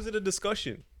 Yo, How is it a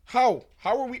discussion? How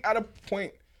are we at a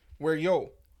point where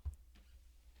yo,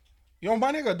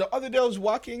 my nigga, the other day I was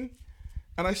walking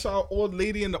and I saw an old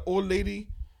lady, and the old lady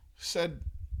said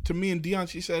to me and Dion,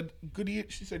 she said, good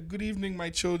evening, my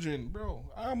children.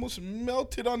 Bro, I almost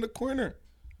melted on the corner.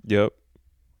 Yep.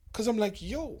 Cause I'm like,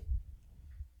 yo,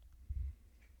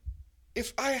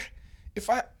 if I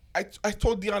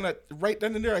told Dion that right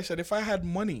then and there, I said, if I had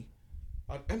money,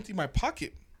 I'd empty my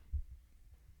pocket.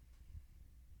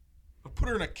 I'd put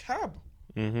her in a cab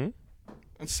and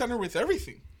send her with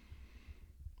everything.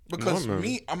 Because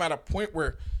me, I'm at a point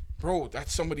where, bro,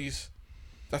 that's somebody's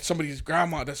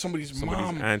grandma, that's somebody's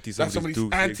mom, auntie, that's somebody's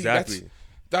dude. auntie. Exactly.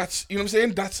 That's you know what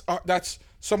I'm saying. That's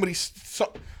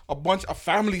a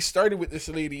family started with this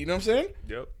lady. You know what I'm saying?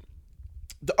 Yep.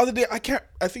 The other day, I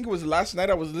think it was last night,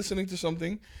 I was listening to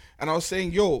something and I was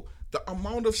saying, yo, the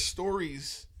amount of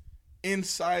stories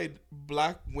inside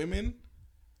black women,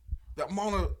 the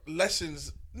amount of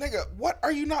lessons, nigga, what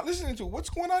are you not listening to? What's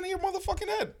going on in your motherfucking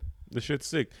head? The shit's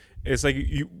sick. It's like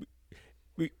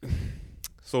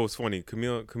so it's funny.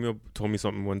 Camille told me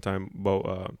something one time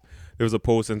about there was a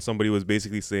post and somebody was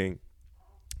basically saying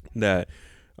that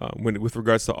with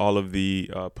regards to all of the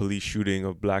police shooting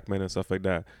of black men and stuff like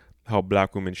that, how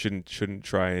black women shouldn't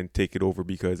try and take it over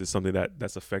because it's something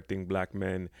that's affecting black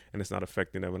men and it's not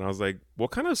affecting them. And I was like,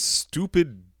 what kind of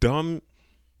stupid, dumb,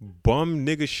 bum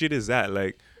nigga shit is that?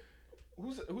 Like,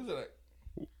 Who's it?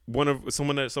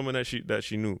 someone that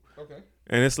she knew. Okay.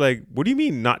 And it's like, what do you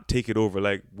mean not take it over?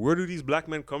 Like, where do these black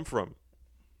men come from?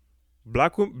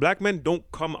 Black men don't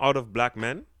come out of black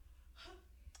men.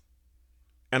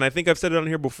 And I think I've said it on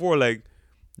here before, like,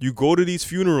 you go to these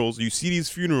funerals, you see these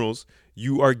funerals,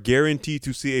 you are guaranteed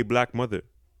to see a black mother.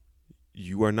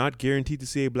 You are not guaranteed to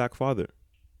see a black father.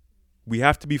 We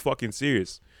have to be fucking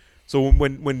serious. So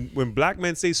when black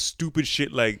men say stupid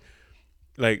shit like,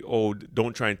 oh,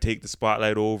 don't try and take the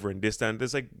spotlight over and this, that, and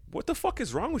this, like, what the fuck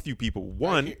is wrong with you people?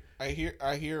 One, I hear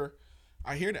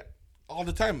that all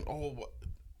the time. Oh,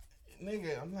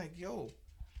 nigga, I'm like, yo,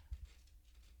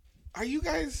 are you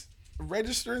guys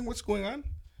registering what's going on?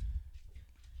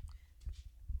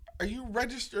 Are you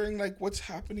registering like what's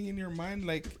happening in your mind?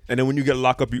 Like, and then when you get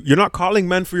locked up, you're not calling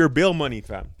men for your bail money,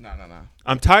 fam. no.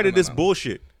 I'm tired of this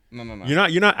bullshit. No.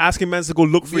 You're not asking men to go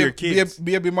look for your kids.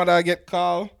 Baby mother I get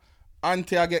called,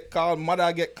 auntie I get called, mother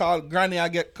I get called, granny I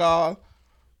get called.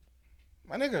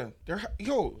 My nigga,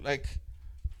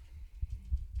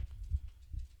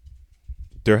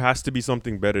 There has to be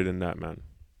something better than that, man.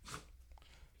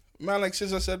 Man, like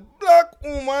Sister said, black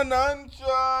woman and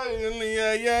child,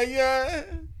 yeah.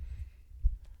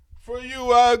 For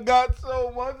you I got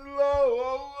so much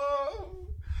love.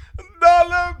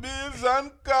 Dollar bills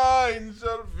and coins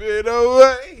shall fade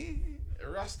away.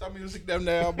 Rasta music, them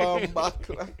there, bomb back.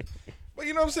 But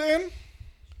you know what I'm saying?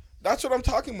 That's what I'm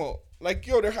talking about. Like,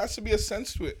 yo, there has to be a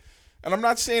sense to it. And I'm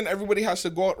not saying everybody has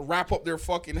to go out, wrap up their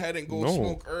fucking head and go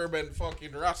smoke herb and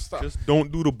fucking Rasta. Just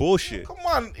don't do the bullshit. Come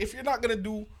on, if you're not gonna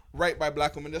do right by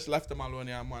black women, just left them alone,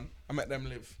 yeah, man. I let them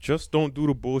live. Just don't do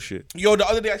the bullshit. Yo, the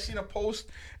other day I seen a post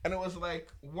and it was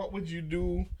like, what would you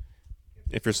do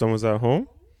if your son was at home?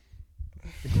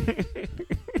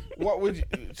 What would you?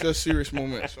 It's a serious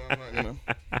moment, so I'm not gonna.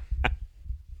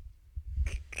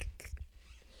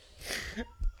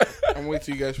 I'm waiting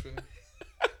till you guys finish.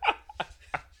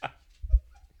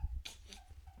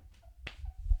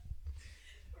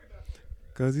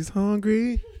 Cause he's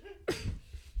hungry.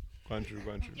 Gone true.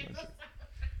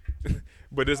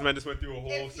 But this man just went through a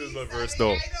whole Sizzler verse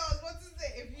though.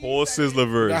 Whole Sizzler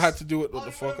verse. I had to do it. What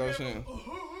the fuck I was saying?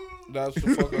 That's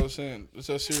the fuck I was saying. It's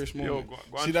a serious moment.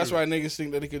 Yo, See, that's why niggas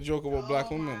think that they could joke about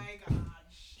black women.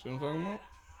 See what I'm talking about?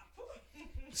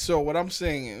 So what I'm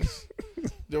saying is,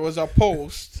 there was a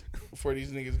post before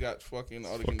these niggas got fucking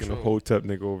out of control. Fucking a Hotep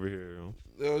nigga over here. Yo.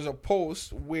 There was a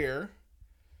post where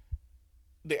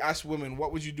they asked women,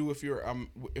 what would you do if you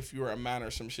were a man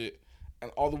or some shit,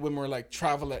 and all the women were like,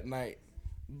 travel at night,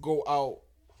 go out,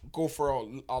 go for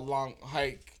a long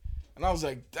hike, and I was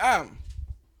like, damn,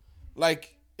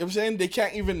 like, you know what I'm saying, they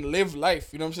can't even live life,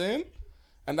 you know what I'm saying,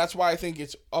 and that's why I think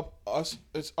it's up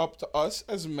to us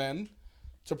as men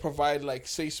to provide like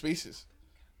safe spaces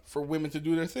for women to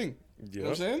do their thing. You know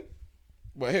what I'm saying?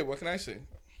 But hey, what can I say?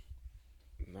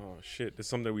 No, shit. It's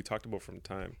something that we talked about from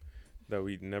time that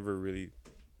we never really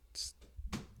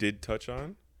did touch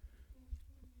on.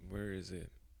 Where is it?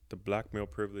 The black male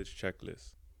privilege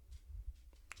checklist.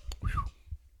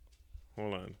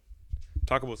 Hold on.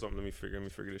 Talk about something. Let me figure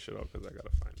this shit out because I gotta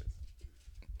find it.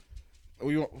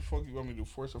 You want me to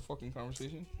force a fucking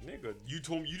conversation? Nigga, you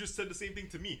just said the same thing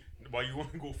to me. Why you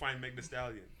want to go find Meg Thee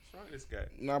Stallion? What's wrong with this guy?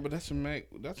 Nah, but that's Meg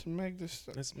Thee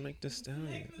Stallion. Let's Meg Thee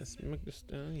Stallion. Let's Meg Thee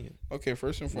Stallion. Okay,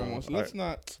 first and foremost, let's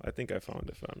not. I think I found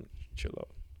it, fam. Chill out.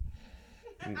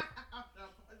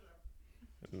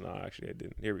 No, actually, I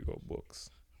didn't. Here we go. Books.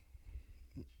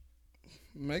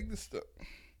 Meg Thee Stallion.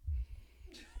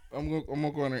 I'm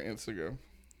gonna go on her Instagram.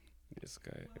 This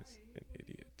guy is an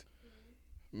idiot.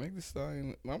 Meg Thee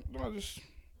Stallion. No, just.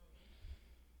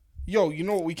 Yo, you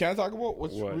know what we can't talk about?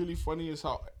 What's really funny is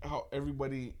how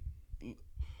everybody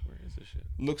Where is this shit?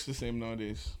 looks the same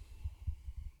nowadays.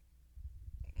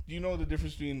 Do you know the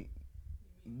difference between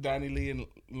Danny Lee and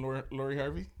Lori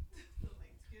Harvey?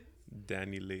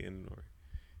 Danny Lee and Lori.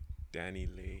 Danny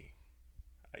Lee.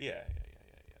 Yeah.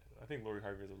 I think Lori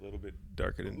Harvey is a little bit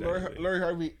darker than Danny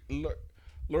Lee.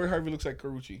 Lori Harvey looks like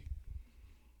Karuchi.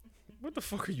 What the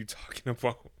fuck are you talking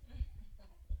about?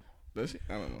 Does she?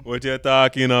 I don't know. What you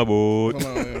talking about? Hold on,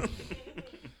 yeah.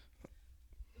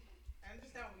 I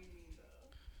understand what you mean,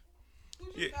 though.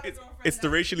 Who's just got a girlfriend It's the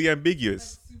that's- racially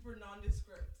ambiguous. that's super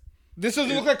nondescript? This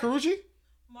doesn't look like Karuchi?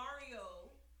 Mario.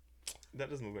 That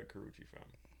doesn't look like Karuchi, fam.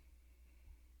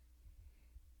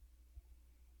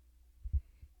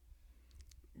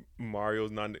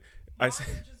 Mario's non. I Mario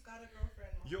said just got a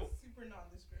girlfriend. Yo. Super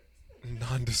nondescript.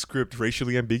 nondescript,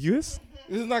 racially ambiguous.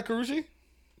 This is not Karuchi?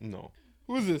 No,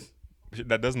 Who is this?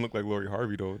 that doesn't look like Lori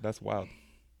Harvey though. That's wild.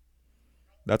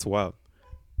 That's wild.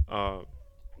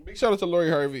 Big shout out to Lori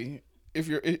Harvey. Is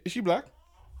she black?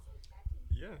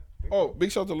 Yeah. Oh,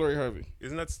 big shout out to Lori Harvey.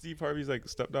 Isn't that Steve Harvey's like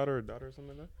stepdaughter or daughter or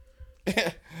something like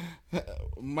that?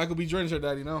 Michael B. Jordan's her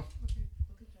daddy now.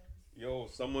 Yo,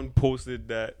 someone posted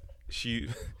that she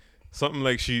something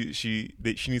like she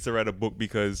needs to write a book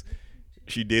because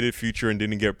she dated Future and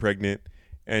didn't get pregnant,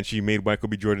 and she made Michael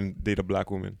B. Jordan date a black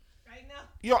woman. Right now.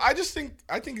 Yo, I think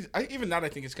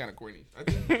it's kind of corny.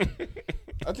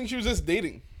 I think she was just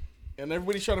dating, and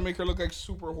everybody's trying to make her look like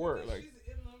super whore. Like,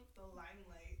 She's in the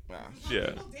limelight. nah, Yeah.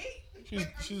 People date.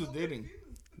 she's just dating.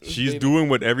 She's dating. doing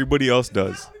what everybody else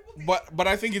does. But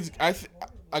I think it's I think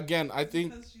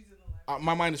Because she's in the limelight.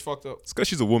 my mind is fucked up. It's because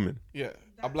she's a woman. Yeah,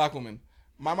 a black woman.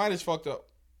 My mind is fucked up.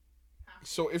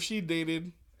 So if she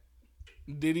dated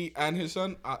Diddy and his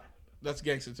son, that's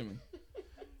gangster to me.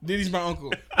 Diddy's my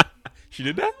uncle. She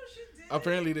did that?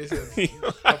 Apparently they said.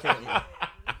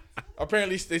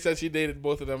 Apparently they said she dated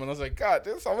both of them, and I was like, God,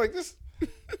 I'm like this.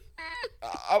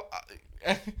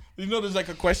 You know, there's like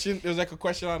a question. There's like a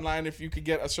question online if you could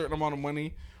get a certain amount of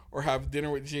money or have dinner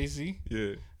with Jay-Z.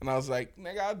 Yeah. And I was like,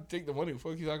 nigga, I'd take the money. What the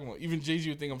fuck you talking about? Even Jay-Z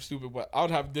would think I'm stupid, but I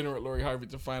would have dinner with Lori Harvey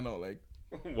to find out, like,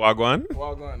 Wagwan.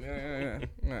 well gone.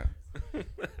 Yeah.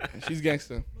 She's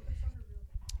gangster.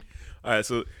 All right,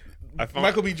 so I found.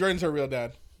 Michael B. Jordan's her real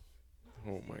dad.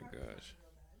 Oh my gosh.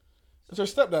 It's her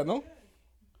stepdad, no?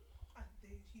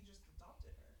 He just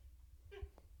adopted her.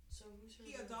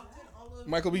 He adopted all of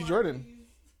Michael B. Jordan.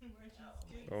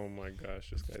 Oh my gosh,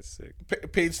 this guy's sick.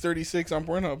 Page 36 on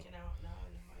Pornhub. You know, now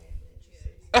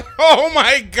I know Oh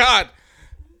my God.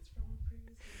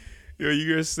 Yo,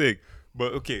 you guys sick.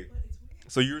 But okay,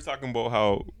 so you were talking about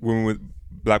how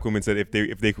black women said if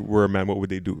they were a man, what would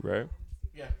they do, right?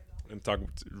 Yeah. And talk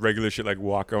regular shit like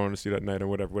walk around the street at night or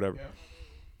whatever. Yeah.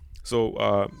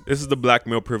 So this is the black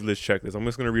male privilege checklist. I'm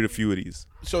just gonna read a few of these.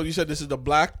 So you said this is the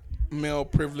black male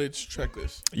privilege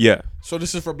checklist. Yeah, So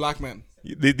this is for black men.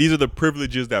 these are the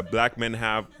privileges that black men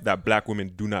have that black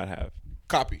women do not have.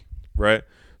 Copy. Right.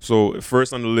 So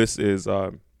first on the list is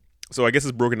so I guess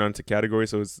it's broken down into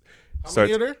categories. So it's How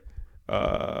many are there?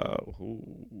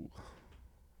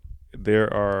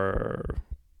 There are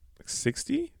like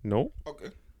 60. No,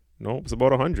 Okay. it's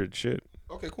about 100. Shit,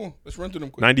 Okay, cool. Let's run through them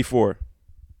quick. 94.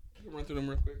 Run through them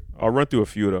real quick. I'll run through a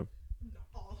few of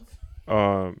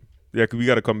them. Yeah, cause we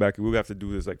got to come back. We'll have to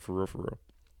do this like for real.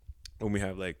 When we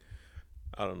have like,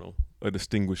 I don't know, a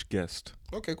distinguished guest.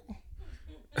 Okay, cool.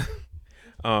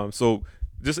 So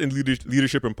just in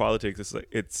leadership and politics, it's like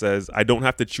it says I don't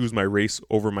have to choose my race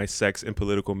over my sex in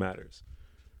political matters.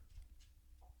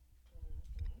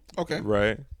 Okay.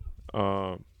 Right.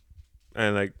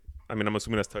 And like, I mean, I'm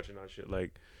assuming that's touching on shit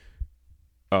like,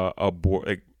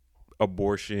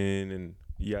 abortion and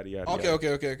yada yada. Okay.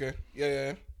 yada. Okay.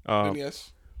 Yeah. Then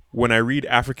yes. When I read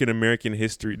African American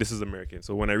history, this is American.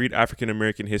 So when I read African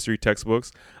American history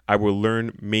textbooks, I will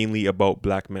learn mainly about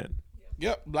black men.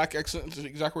 Yep. Black excellence is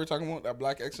exactly what we're talking about. That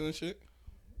black excellence shit.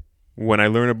 When I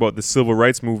learn about the civil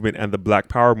rights movement and the Black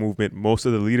Power movement, most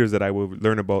of the leaders that I will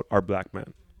learn about are black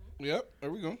men. Yep.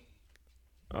 There we go.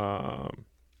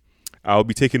 I'll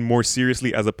be taken more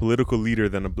seriously as a political leader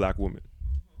than a black woman.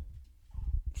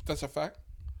 That's a fact.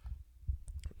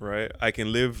 Right? I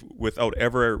can live without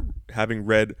ever having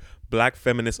read black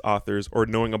feminist authors or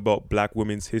knowing about black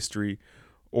women's history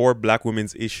or black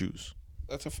women's issues.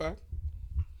 That's a fact.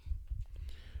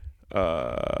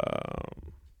 I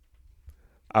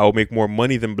will make more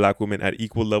money than black women at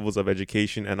equal levels of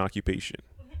education and occupation.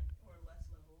 Or less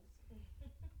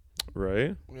levels.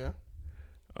 Right? Yeah.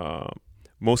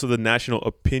 Most of the national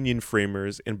opinion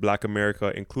framers in Black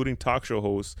America, including talk show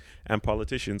hosts and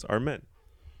politicians, are men.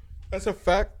 That's a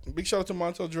fact. Big shout out to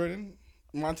Montel Jordan,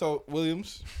 Montel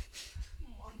Williams.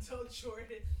 Montel Jordan.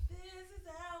 This is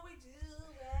how we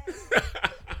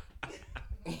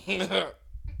do it.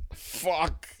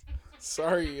 Fuck.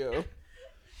 Sorry, yo. Get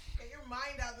your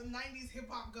mind out the 90s hip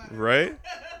hop gutter. Right?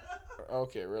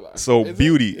 Okay, relax. So Is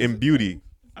beauty, it? in beauty,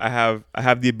 I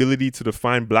have the ability to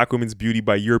define black women's beauty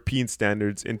by European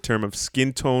standards in terms of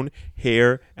skin tone,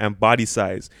 hair, and body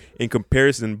size. In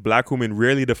comparison, black women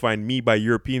rarely define me by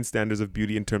European standards of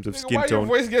beauty in terms of Nigga, skin why tone,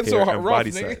 your voice getting hair, so and rough,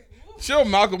 body nigga? size. Chill,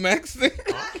 Malcolm X.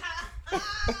 Nigga.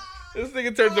 This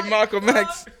nigga turned to Malcolm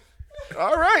X.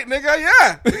 All right, nigga.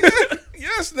 Yeah.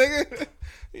 Yes, nigga.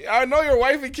 I know your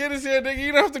wife and kid is here, nigga.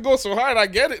 You don't have to go so hard. I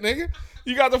get it, nigga.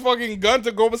 You got the fucking gun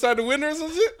to go beside the window or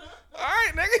some shit? All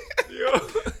right, nigga. Yo.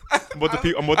 I'm about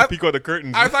to peek out the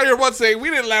curtains. I thought you were about to say we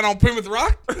didn't land on Plymouth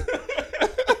Rock.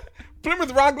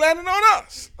 Plymouth Rock landing on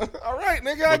us. All right,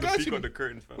 nigga. I I'm about to got peek you. out the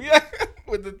curtains, fam. Yeah,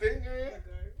 with the thing. Yeah.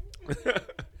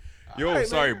 Yo, Alright,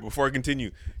 sorry. nigga. Before I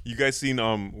continue, you guys seen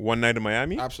One Night in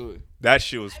Miami? Absolutely. That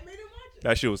shit was I made him watch it.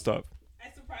 that shit was tough.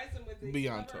 I surprised him with it.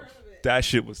 Beyond Never tough. heard of it. That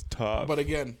shit was tough. But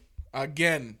again,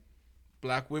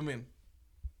 black women.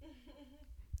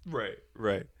 right.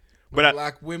 But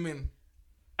Black women.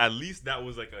 at least that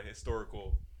was like a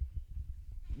historical.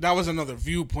 That was another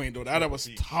viewpoint, though. That was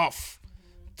tough.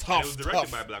 And Tough, it was directed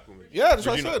tough. by a black woman. Yeah, that's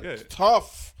what I Regina- said. yeah.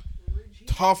 Tough.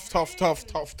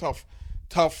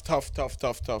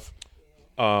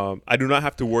 I do not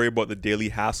have to worry about the daily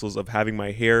hassles of having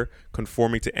my hair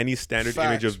conforming to any standard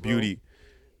image Facts, of beauty,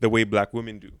 the way black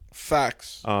women do.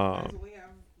 Facts. That's the way I have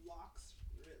locks,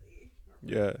 really.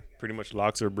 Yeah, pretty much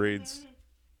locks or braids.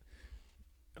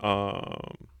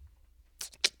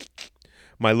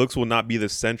 My looks will not be the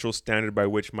central standard by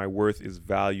which my worth is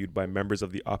valued by members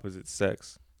of the opposite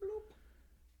sex.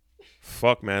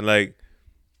 Fuck, man. Like,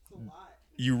 It's a lot.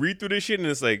 you read through this shit and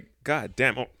it's like, God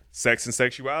damn, sex and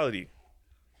sexuality.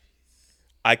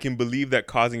 I can believe that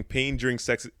causing pain during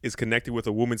sex is connected with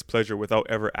a woman's pleasure without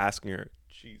ever asking her.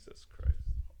 Jesus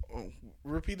Christ.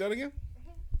 Repeat that again.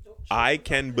 I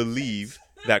can believe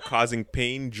that causing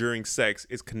pain during sex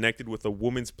is connected with a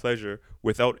woman's pleasure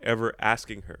without ever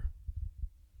asking her.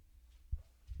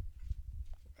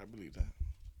 I believe that.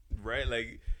 Right?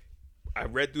 Like, I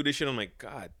read through this shit. I'm like,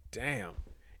 God damn.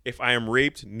 If I am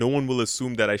raped, no one will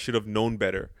assume that I should have known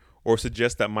better or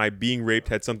suggest that my being raped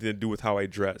had something to do with how I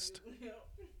dressed.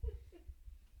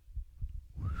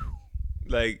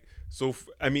 Like, so,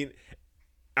 I mean,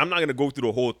 I'm not going to go through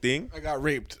the whole thing. I got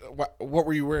raped. What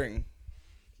were you wearing?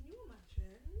 Can you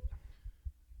imagine?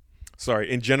 Sorry.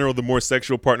 In general, the more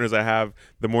sexual partners I have,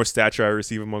 the more stature I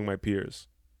receive among my peers.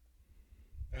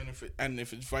 And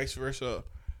if it's vice versa,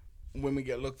 women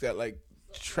get looked at like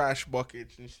trash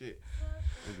buckets and shit.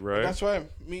 Right? That's why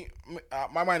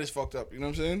my mind is fucked up. You know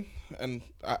what I'm saying? And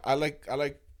I like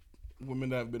women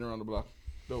that have been around the block.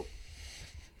 Dope.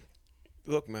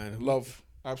 Look, man. Love,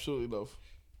 absolutely love.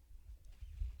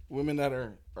 Women that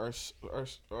are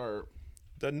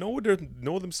That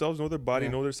know themselves, know their body,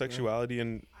 Yeah, know their sexuality,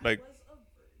 and like,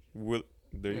 there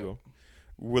you Yeah. go,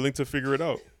 willing to figure it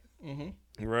out.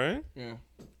 Mm-hmm. Right? Yeah.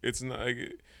 It's not.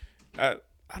 I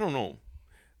don't know.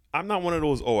 I'm not one of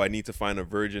those. Oh, I need to find a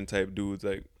virgin type dudes.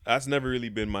 Like that's never really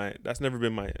been my. That's never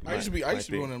been my. I used to be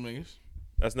thing. one of them niggas.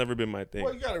 That's never been my thing.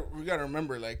 Well, we gotta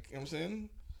remember, like, you know what I'm saying?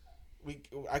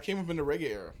 I came up in the reggae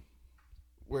era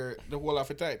where the whole life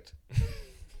tight. But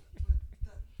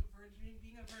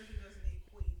being a virgin doesn't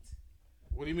equate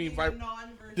What do you mean Being a vibe?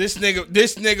 non-virgin.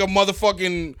 This nigga,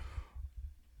 motherfucking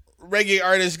reggae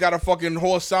artist got a fucking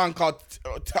whole song called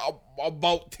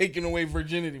about taking away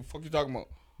virginity. Fuck you talking about?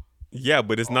 Yeah,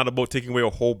 but it's not about taking away a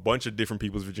whole bunch of different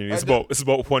people's virginity. It's I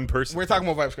about one person. We're talking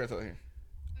about Vibes Cartel here.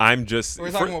 I'm just.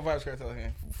 We're talking about Vibes Cartel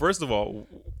here. First of all,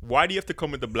 why do you have to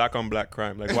come with the black on black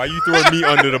crime? Like, why are you throwing me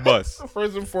under the bus?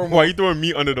 First and foremost. Why are you throwing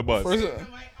me under the bus? First, Am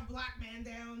I a black man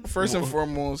down? first and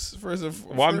foremost.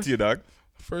 Why am to you, dog?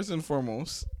 First and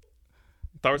foremost.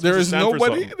 Thought it was There supposed is to stand for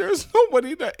nobody. something. There is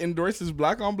nobody that endorses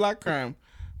black on black crime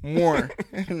more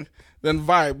than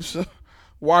Vibes.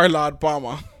 Warlord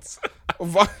Palmer.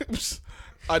 Vibes.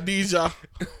 Adija.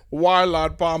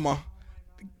 Warlord Palmer.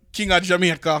 King of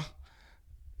Jamaica.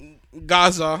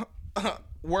 Gaza.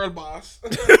 World boss.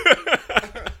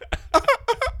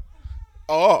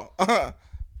 Oh.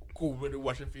 Cool. Better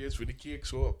wash your face with the cake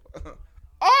so up.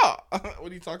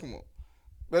 What are you talking about?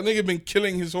 That nigga been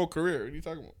killing his whole career. What are you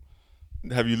talking about?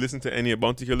 Have you listened to any of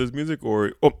Bounty Killer's music?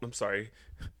 Or I'm sorry.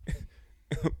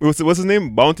 what's his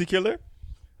name? Bounty Killer?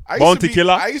 Bounty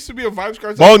Killer? I used to be a Vibes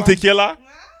Cartel. Bounty fan. Killer?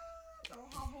 Ah,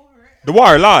 don't hop over it. The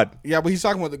Warlord. Yeah, but he's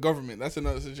talking about the government. That's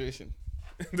another situation.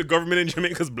 The government in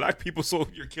Jamaica's black people, so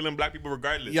you're killing black people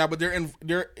regardless. Yeah, but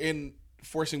they're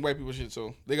enforcing white people shit,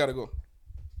 so they gotta go.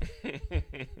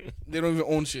 They don't even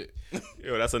own shit.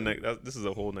 Yo, this is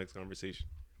a whole next conversation.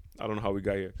 I don't know how we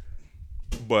got here.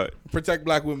 But Protect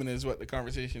black women is what the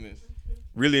conversation is.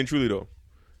 really and truly though.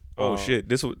 Oh shit! I'm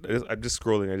just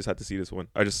scrolling. I just had to see this one.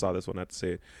 I just saw this one. I had to say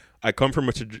it. I come from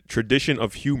a tradition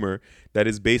of humor that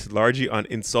is based largely on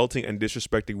insulting and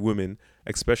disrespecting women,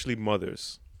 especially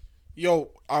mothers.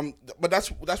 Yo, but that's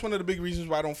one of the big reasons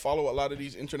why I don't follow a lot of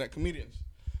these internet comedians,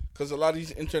 because a lot of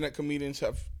these internet comedians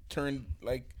have turned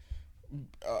like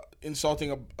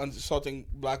insulting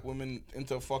black women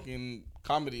into fucking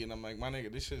comedy, and I'm like, my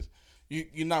nigga, this is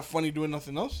you're not funny doing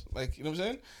nothing else, like, you know what I'm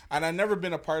saying? And I've never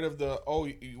been a part of the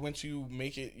once you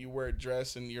make it, you wear a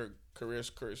dress and your career's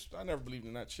cursed. I never believed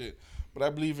in that shit, but I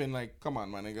believe in, like, come on,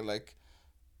 my nigga, like,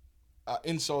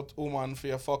 insult woman for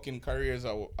your fucking career is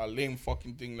a lame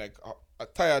fucking thing, like a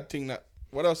tired thing. That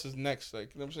what else is next,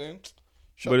 like, you know what I'm saying?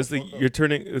 But it's like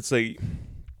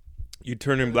you're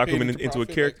turning black pay women me to into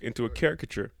profit, a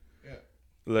caricature. Yeah.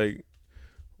 Like,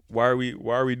 why are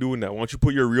we doing that? Why don't you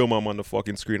put your real mom on the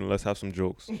fucking screen and let's have some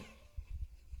jokes?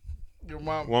 Your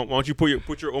mom. Why don't you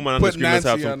put your old man on the Put screen? Nancy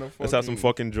Let's on the have some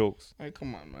fucking jokes. Hey,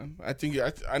 come on, man. I think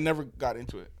I never got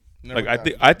into it. Like,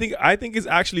 I think it's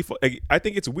actually like, I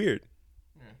think it's weird.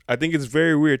 Yeah. I think it's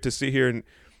very weird to sit here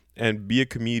and be a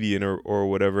comedian or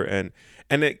whatever and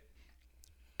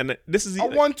this is A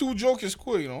 1-2 joke is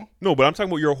cool, you know. no, but I'm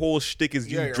talking about your whole shtick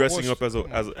is you Yeah, your dressing whole up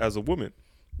as a woman.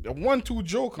 A 1-2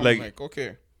 joke, I'm Like- like,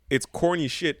 okay. It's corny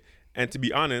shit. And to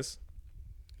be honest,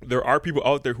 there are people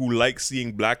out there who like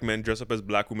seeing black men dress up as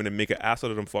black women and make an ass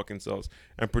out of them fucking selves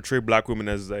and portray black women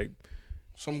as like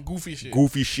Some goofy shit.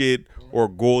 goofy shit or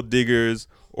gold diggers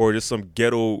or just some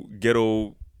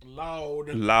ghetto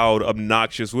Loud.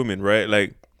 obnoxious women, right?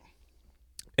 Like,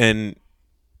 and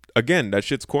again, that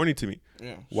shit's corny to me.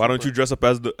 Yeah. Why don't you dress up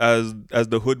as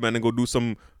the hood man and go do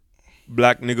some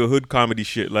black nigga hood comedy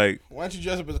shit? Like, Why don't you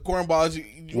dress up as a cornballs?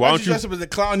 Why Why don't don't you dress up as the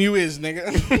clown you is,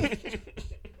 nigga?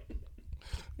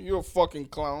 You're a fucking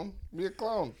clown. Be a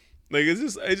clown. like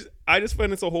I just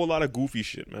find it's a whole lot of goofy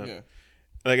shit, man. Yeah.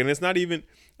 Like, and it's not even.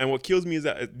 And what kills me is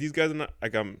that these guys are not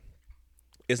like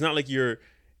It's not like you're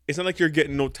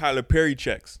getting no Tyler Perry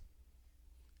checks.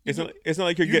 It's not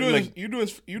like you're getting like. You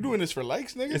doing this for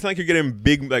likes, nigga? It's not like you're getting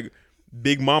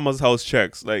big mama's house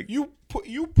checks. Like, You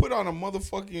put on a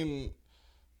motherfucking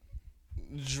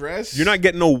dress. you're not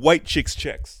getting no white chicks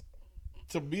checks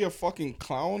to be a fucking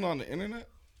clown on the internet.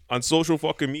 on social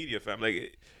fucking media, fam.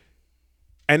 Like,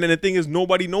 and then the thing is,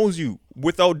 nobody knows you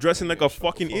without dressing like a Shut the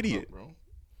fucking fuck idiot. up, bro.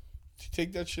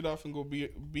 Take that shit off and go be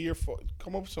your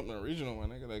come up with something original, man.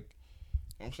 Nigga, like,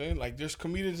 you know what I'm saying, like, there's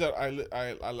comedians that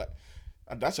I like.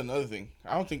 That's another thing.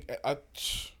 I don't think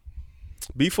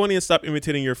Be funny and stop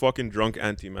imitating your fucking drunk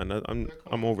auntie, man.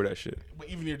 I'm over that shit. But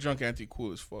even your drunk auntie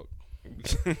cool as fuck.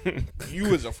 You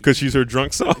as a Because she's her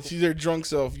drunk self. she's her drunk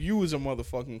self. You as a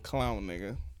motherfucking clown,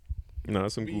 nigga. No,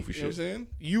 that's some You goofy know what I'm shit. saying?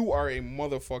 You are a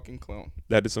motherfucking clown.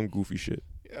 That is some goofy shit.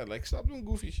 Yeah, like, stop doing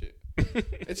goofy shit.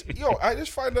 I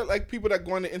just find that, like, people that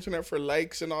go on the internet for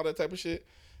likes and all that type of shit,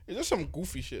 it's just some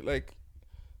goofy shit. Like,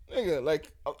 nigga, like,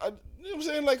 you know what I'm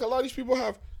saying? Like, a lot of these people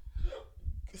have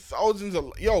thousands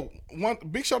of one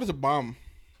big shout out to Bomb.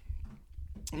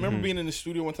 I remember being in the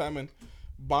studio one time and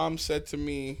Bomb said to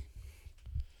me,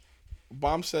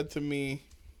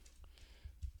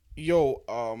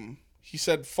 he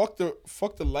said, fuck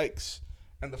the likes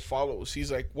and the follows.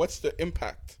 He's like, what's the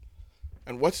impact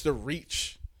and what's the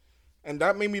reach? And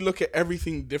that made me look at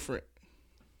everything different.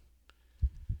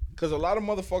 Because a lot of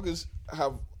motherfuckers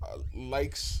have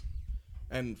likes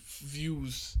and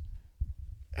views,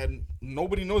 and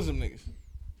nobody knows them niggas.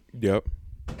 Yep.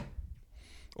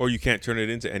 Or you can't turn it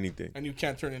into anything. And you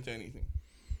can't turn into anything.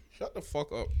 Shut the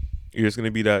fuck up. You're just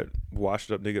gonna be that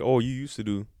washed up nigga. Oh, you used to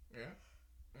do. Yeah.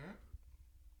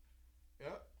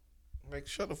 Like,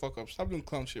 shut the fuck up. Stop doing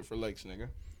clown shit for likes, nigga.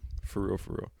 For real,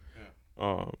 for real.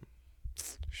 Yeah.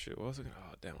 Shit. What was I gonna?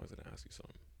 Oh, damn! I was gonna ask you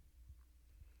something.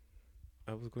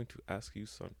 I was going to ask you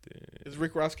something. Is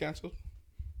Rick Ross canceled?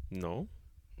 No.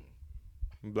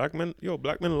 Black men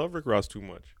love Rick Ross too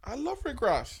much. I love Rick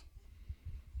Ross.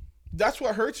 That's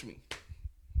what hurts me.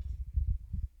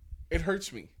 It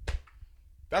hurts me.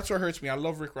 That's what hurts me. I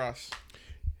love Rick Ross.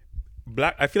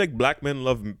 I feel like black men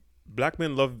love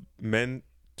men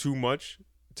too much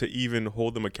to even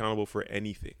hold them accountable for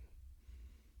anything.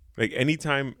 Like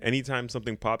anytime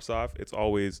something pops off, it's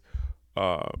always,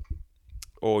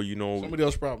 Somebody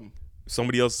else's problem.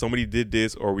 Somebody did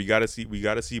this, or we gotta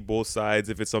see both sides.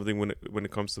 If it's something when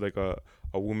it comes to like a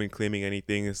woman claiming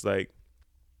anything, it's like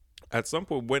at some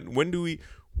point when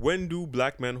do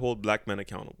black men hold black men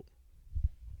accountable?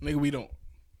 Nigga, we don't.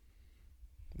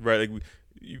 Right, like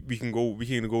we can go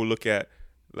look at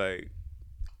like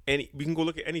we can go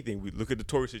look at anything. We look at the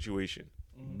Tory situation,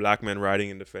 black men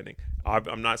riding and defending.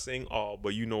 I'm not saying all,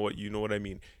 but you know what I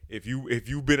mean. If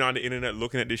you've been on the internet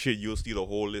looking at this shit, you'll see the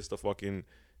whole list of fucking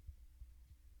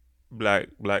black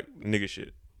nigga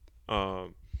shit.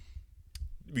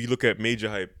 We look at Major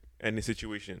Hype and the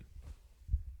situation.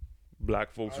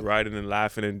 Black folks riding and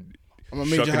laughing and I'm a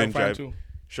Major Hype fan too.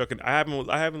 Shucking. I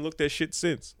haven't looked at shit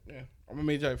since. Yeah, I'm a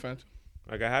Major Hype fan too.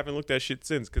 Like I haven't looked at shit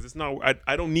since because it's not.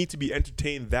 I don't need to be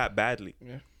entertained that badly.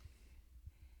 Yeah.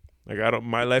 Like I don't.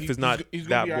 My life is not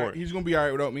that boring. Right. He's gonna be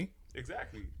alright without me.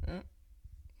 Exactly. Yeah.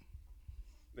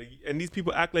 Like, and these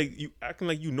people acting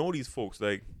like you know these folks.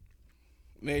 Like,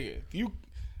 nigga,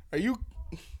 are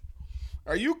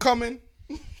you coming?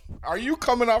 Are you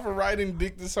coming off of riding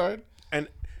dick this hard? And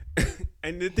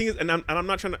the thing is, and I'm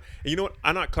not trying to. And you know what?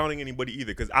 I'm not clowning anybody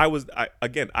either because I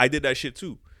did that shit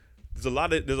too. There's a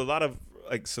lot of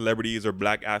like celebrities or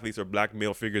black athletes or black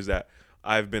male figures that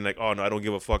I've been like, oh no, I don't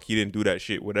give a fuck. He didn't do that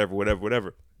shit. Whatever.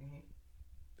 Mm-hmm.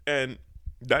 And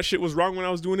that shit was wrong when I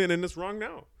was doing it, and it's wrong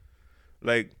now.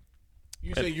 Like,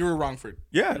 you say you were wrong for it.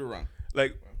 Yeah, you were wrong.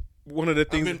 Like one of the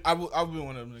things I've been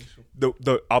one of them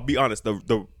niggas. I'll be honest.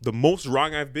 The most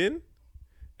wrong I've been,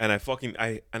 and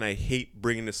I hate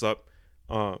bringing this up,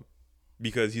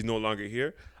 because he's no longer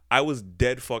here. I was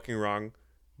dead fucking wrong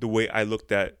the way I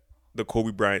looked at the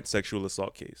Kobe Bryant sexual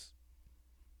assault case.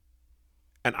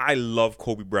 And I love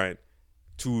Kobe Bryant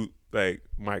to like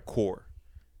my core.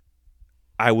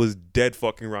 I was dead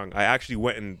fucking wrong. I actually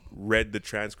went and read the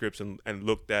transcripts and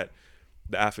looked at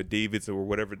the affidavits or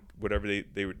whatever they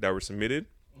that were submitted.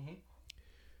 Mm-hmm.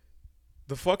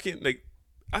 The fucking like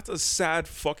that's a sad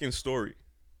fucking story.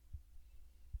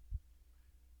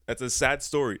 That's a sad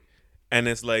story. And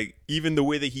it's like even the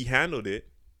way that he handled it.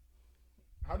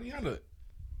 How did he handle it?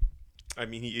 I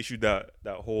mean, he issued that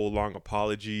whole long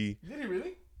apology. Did he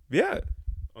really? Yeah.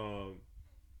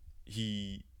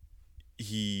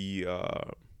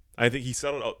 I think he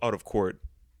settled out of court.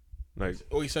 Like,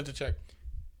 he sent a check.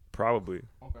 Probably.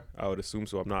 Okay. I would assume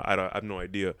so. I have no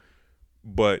idea.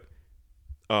 But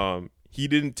he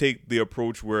didn't take the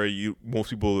approach where most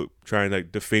people try and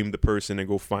like defame the person and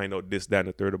go find out this, that, and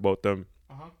the third about them.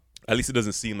 Uh-huh. At least it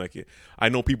doesn't seem like it. I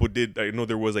know people did. I know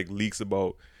there was like leaks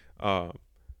about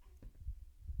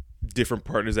different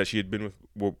partners that she had been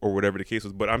with or whatever the case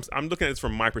was. But I'm looking at this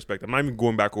from my perspective. I'm not even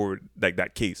going back over like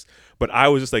that case. But I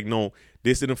was just like, no,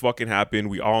 this didn't fucking happen.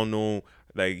 We all know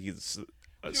like he was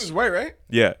white, right?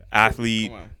 Yeah,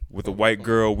 athlete with a white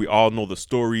girl. We all know the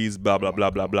stories. Blah blah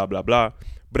blah blah blah blah blah.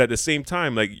 But at the same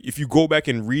time, like if you go back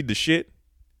and read the shit,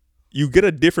 you get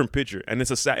a different picture, and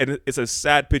it's a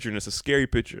sad picture, and it's a scary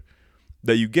picture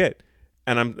that you get.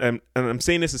 And I'm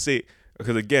saying this to say,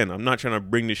 because again, I'm not trying to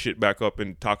bring this shit back up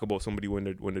and talk about somebody when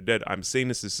they're dead. I'm saying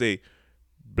this to say,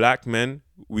 black men,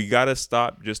 we gotta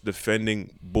stop just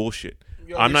defending bullshit.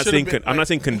 Yo, I'm not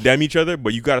saying condemn each other,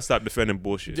 but you gotta stop defending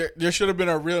bullshit. There should have been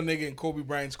a real nigga in Kobe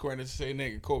Bryant's corner to say,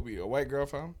 "Nigga, Kobe, a white girl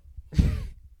found."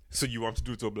 So you want to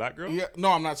do it to a black girl? Yeah,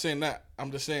 no, I'm not saying that. I'm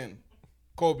just saying,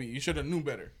 Kobe, you should have knew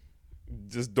better.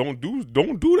 Just don't do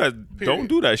that. Period. Don't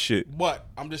do that shit. But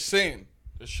I'm just saying,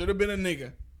 there should have been a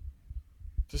nigga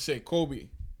to say, Kobe,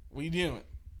 what you dealing with?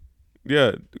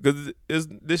 Yeah, because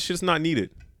this shit's not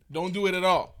needed. Don't do it at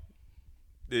all.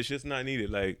 It's just not needed.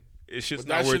 Like it's just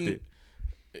not worth it.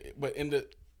 But in the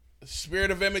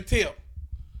spirit of Emmett Till,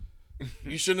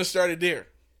 you shouldn't have started there.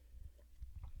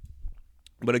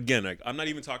 But again, like I'm not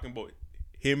even talking about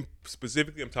him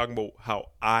specifically. I'm talking about how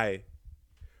I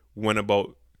went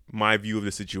about my view of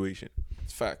the situation.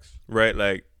 It's facts. Right?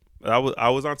 Like I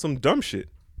was on some dumb shit.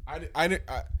 I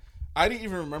didn't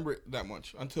even remember it that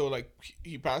much until like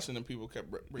he passed and then people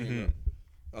kept bringing it up.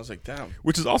 I was like, damn.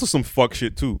 Which is also some fuck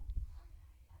shit too.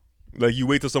 Like you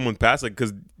wait till someone passes, like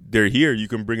because they're here, you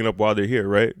can bring it up while they're here,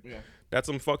 right? Yeah. That's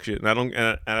some fuck shit, and I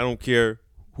don't care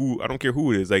who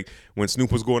it is. Like when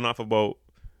Snoop was going off about,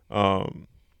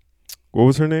 what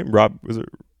was her name? Rob was it?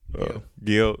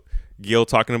 Gail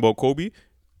talking about Kobe.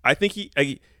 I think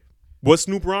was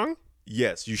Snoop wrong?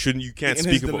 Yes, you shouldn't. You can't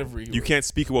speak about. You can't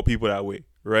speak about people that way,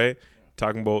 right? Yeah.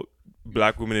 Talking about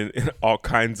black women and all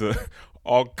kinds of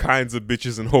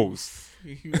bitches and hoes.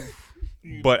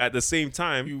 But at the same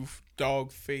time, you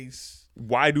dog face.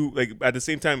 Why do like at the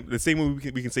same time the same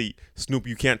way we can say Snoop,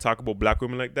 you can't talk about black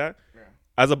women like that. Yeah.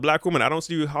 As a black woman, I don't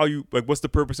see how you like. What's the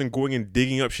purpose in going and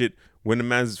digging up shit when the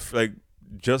man's like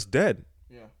just dead?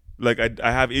 Yeah. Like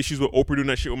I have issues with Oprah doing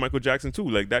that shit with Michael Jackson too.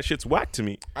 Like that shit's whack to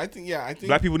me. I think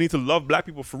black people need to love black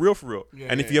people for real. Yeah,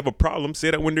 and if you have a problem,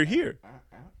 say that when they're here. Yeah.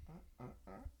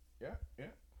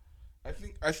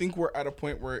 I think we're at a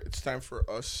point where it's time for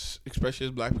us, especially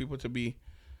as black people, to be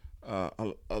a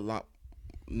lot.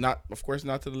 Not, of course,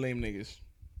 not to the lame niggas,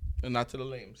 and not to the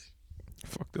lames.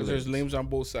 Fuck because there's lames on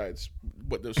both sides,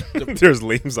 but there's there's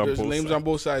lames on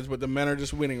both sides, but the men are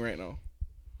just winning right now.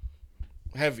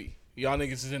 Heavy, y'all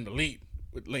niggas is in the lead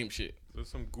with lame shit. There's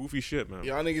some goofy shit, man.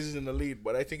 Y'all niggas is in the lead,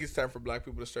 but I think it's time for black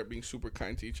people to start being super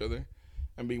kind to each other,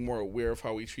 and being more aware of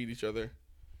how we treat each other,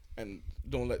 and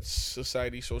don't let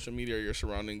society, social media, or your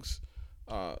surroundings,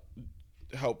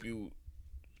 help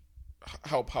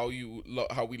how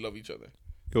we love each other.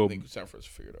 Yo, I think it's time for us to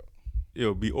figure it out.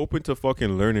 Yo, be open to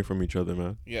fucking learning from each other,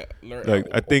 man. Yeah,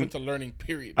 I think open to learning.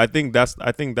 Period. I think that's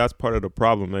part of the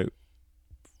problem. Like,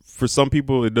 for some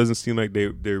people, it doesn't seem like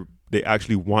they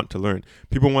actually want to learn.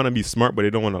 People want to be smart, but they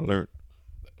don't want to learn.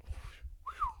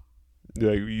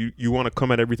 Like you want to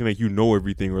come at everything like you know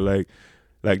everything, or like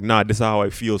nah, this is how I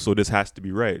feel, so this has to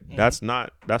be right. Mm-hmm. That's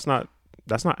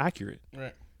not accurate.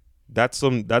 Right. That's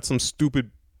some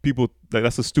stupid people. Like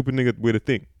that's a stupid nigga way to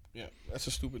think. Yeah, that's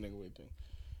a stupid nigga way to think.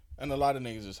 And a lot of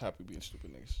niggas is happy being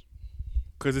stupid niggas.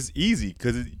 Because it's easy.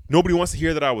 Because nobody wants to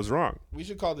hear that I was wrong. We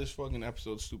should call this fucking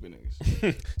episode Stupid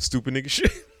Niggas. Stupid nigga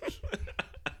shit.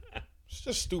 It's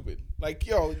just stupid. Like,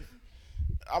 yo,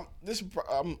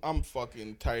 I'm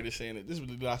fucking tired of saying it. This is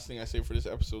the last thing I say for this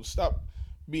episode. Stop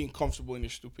being comfortable in your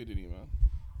stupidity, man.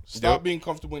 Stop being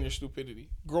comfortable in your stupidity.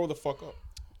 Grow the fuck up.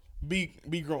 Be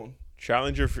grown.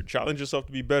 Challenge yourself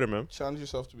to be better, man. Challenge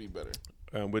yourself to be better.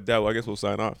 And with that, well, I guess we'll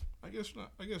sign off. I guess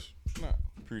not.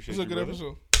 Appreciate it. It's a good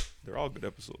episode. They're all good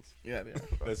episodes. Yeah, they are.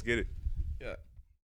 Let's get it. Yeah.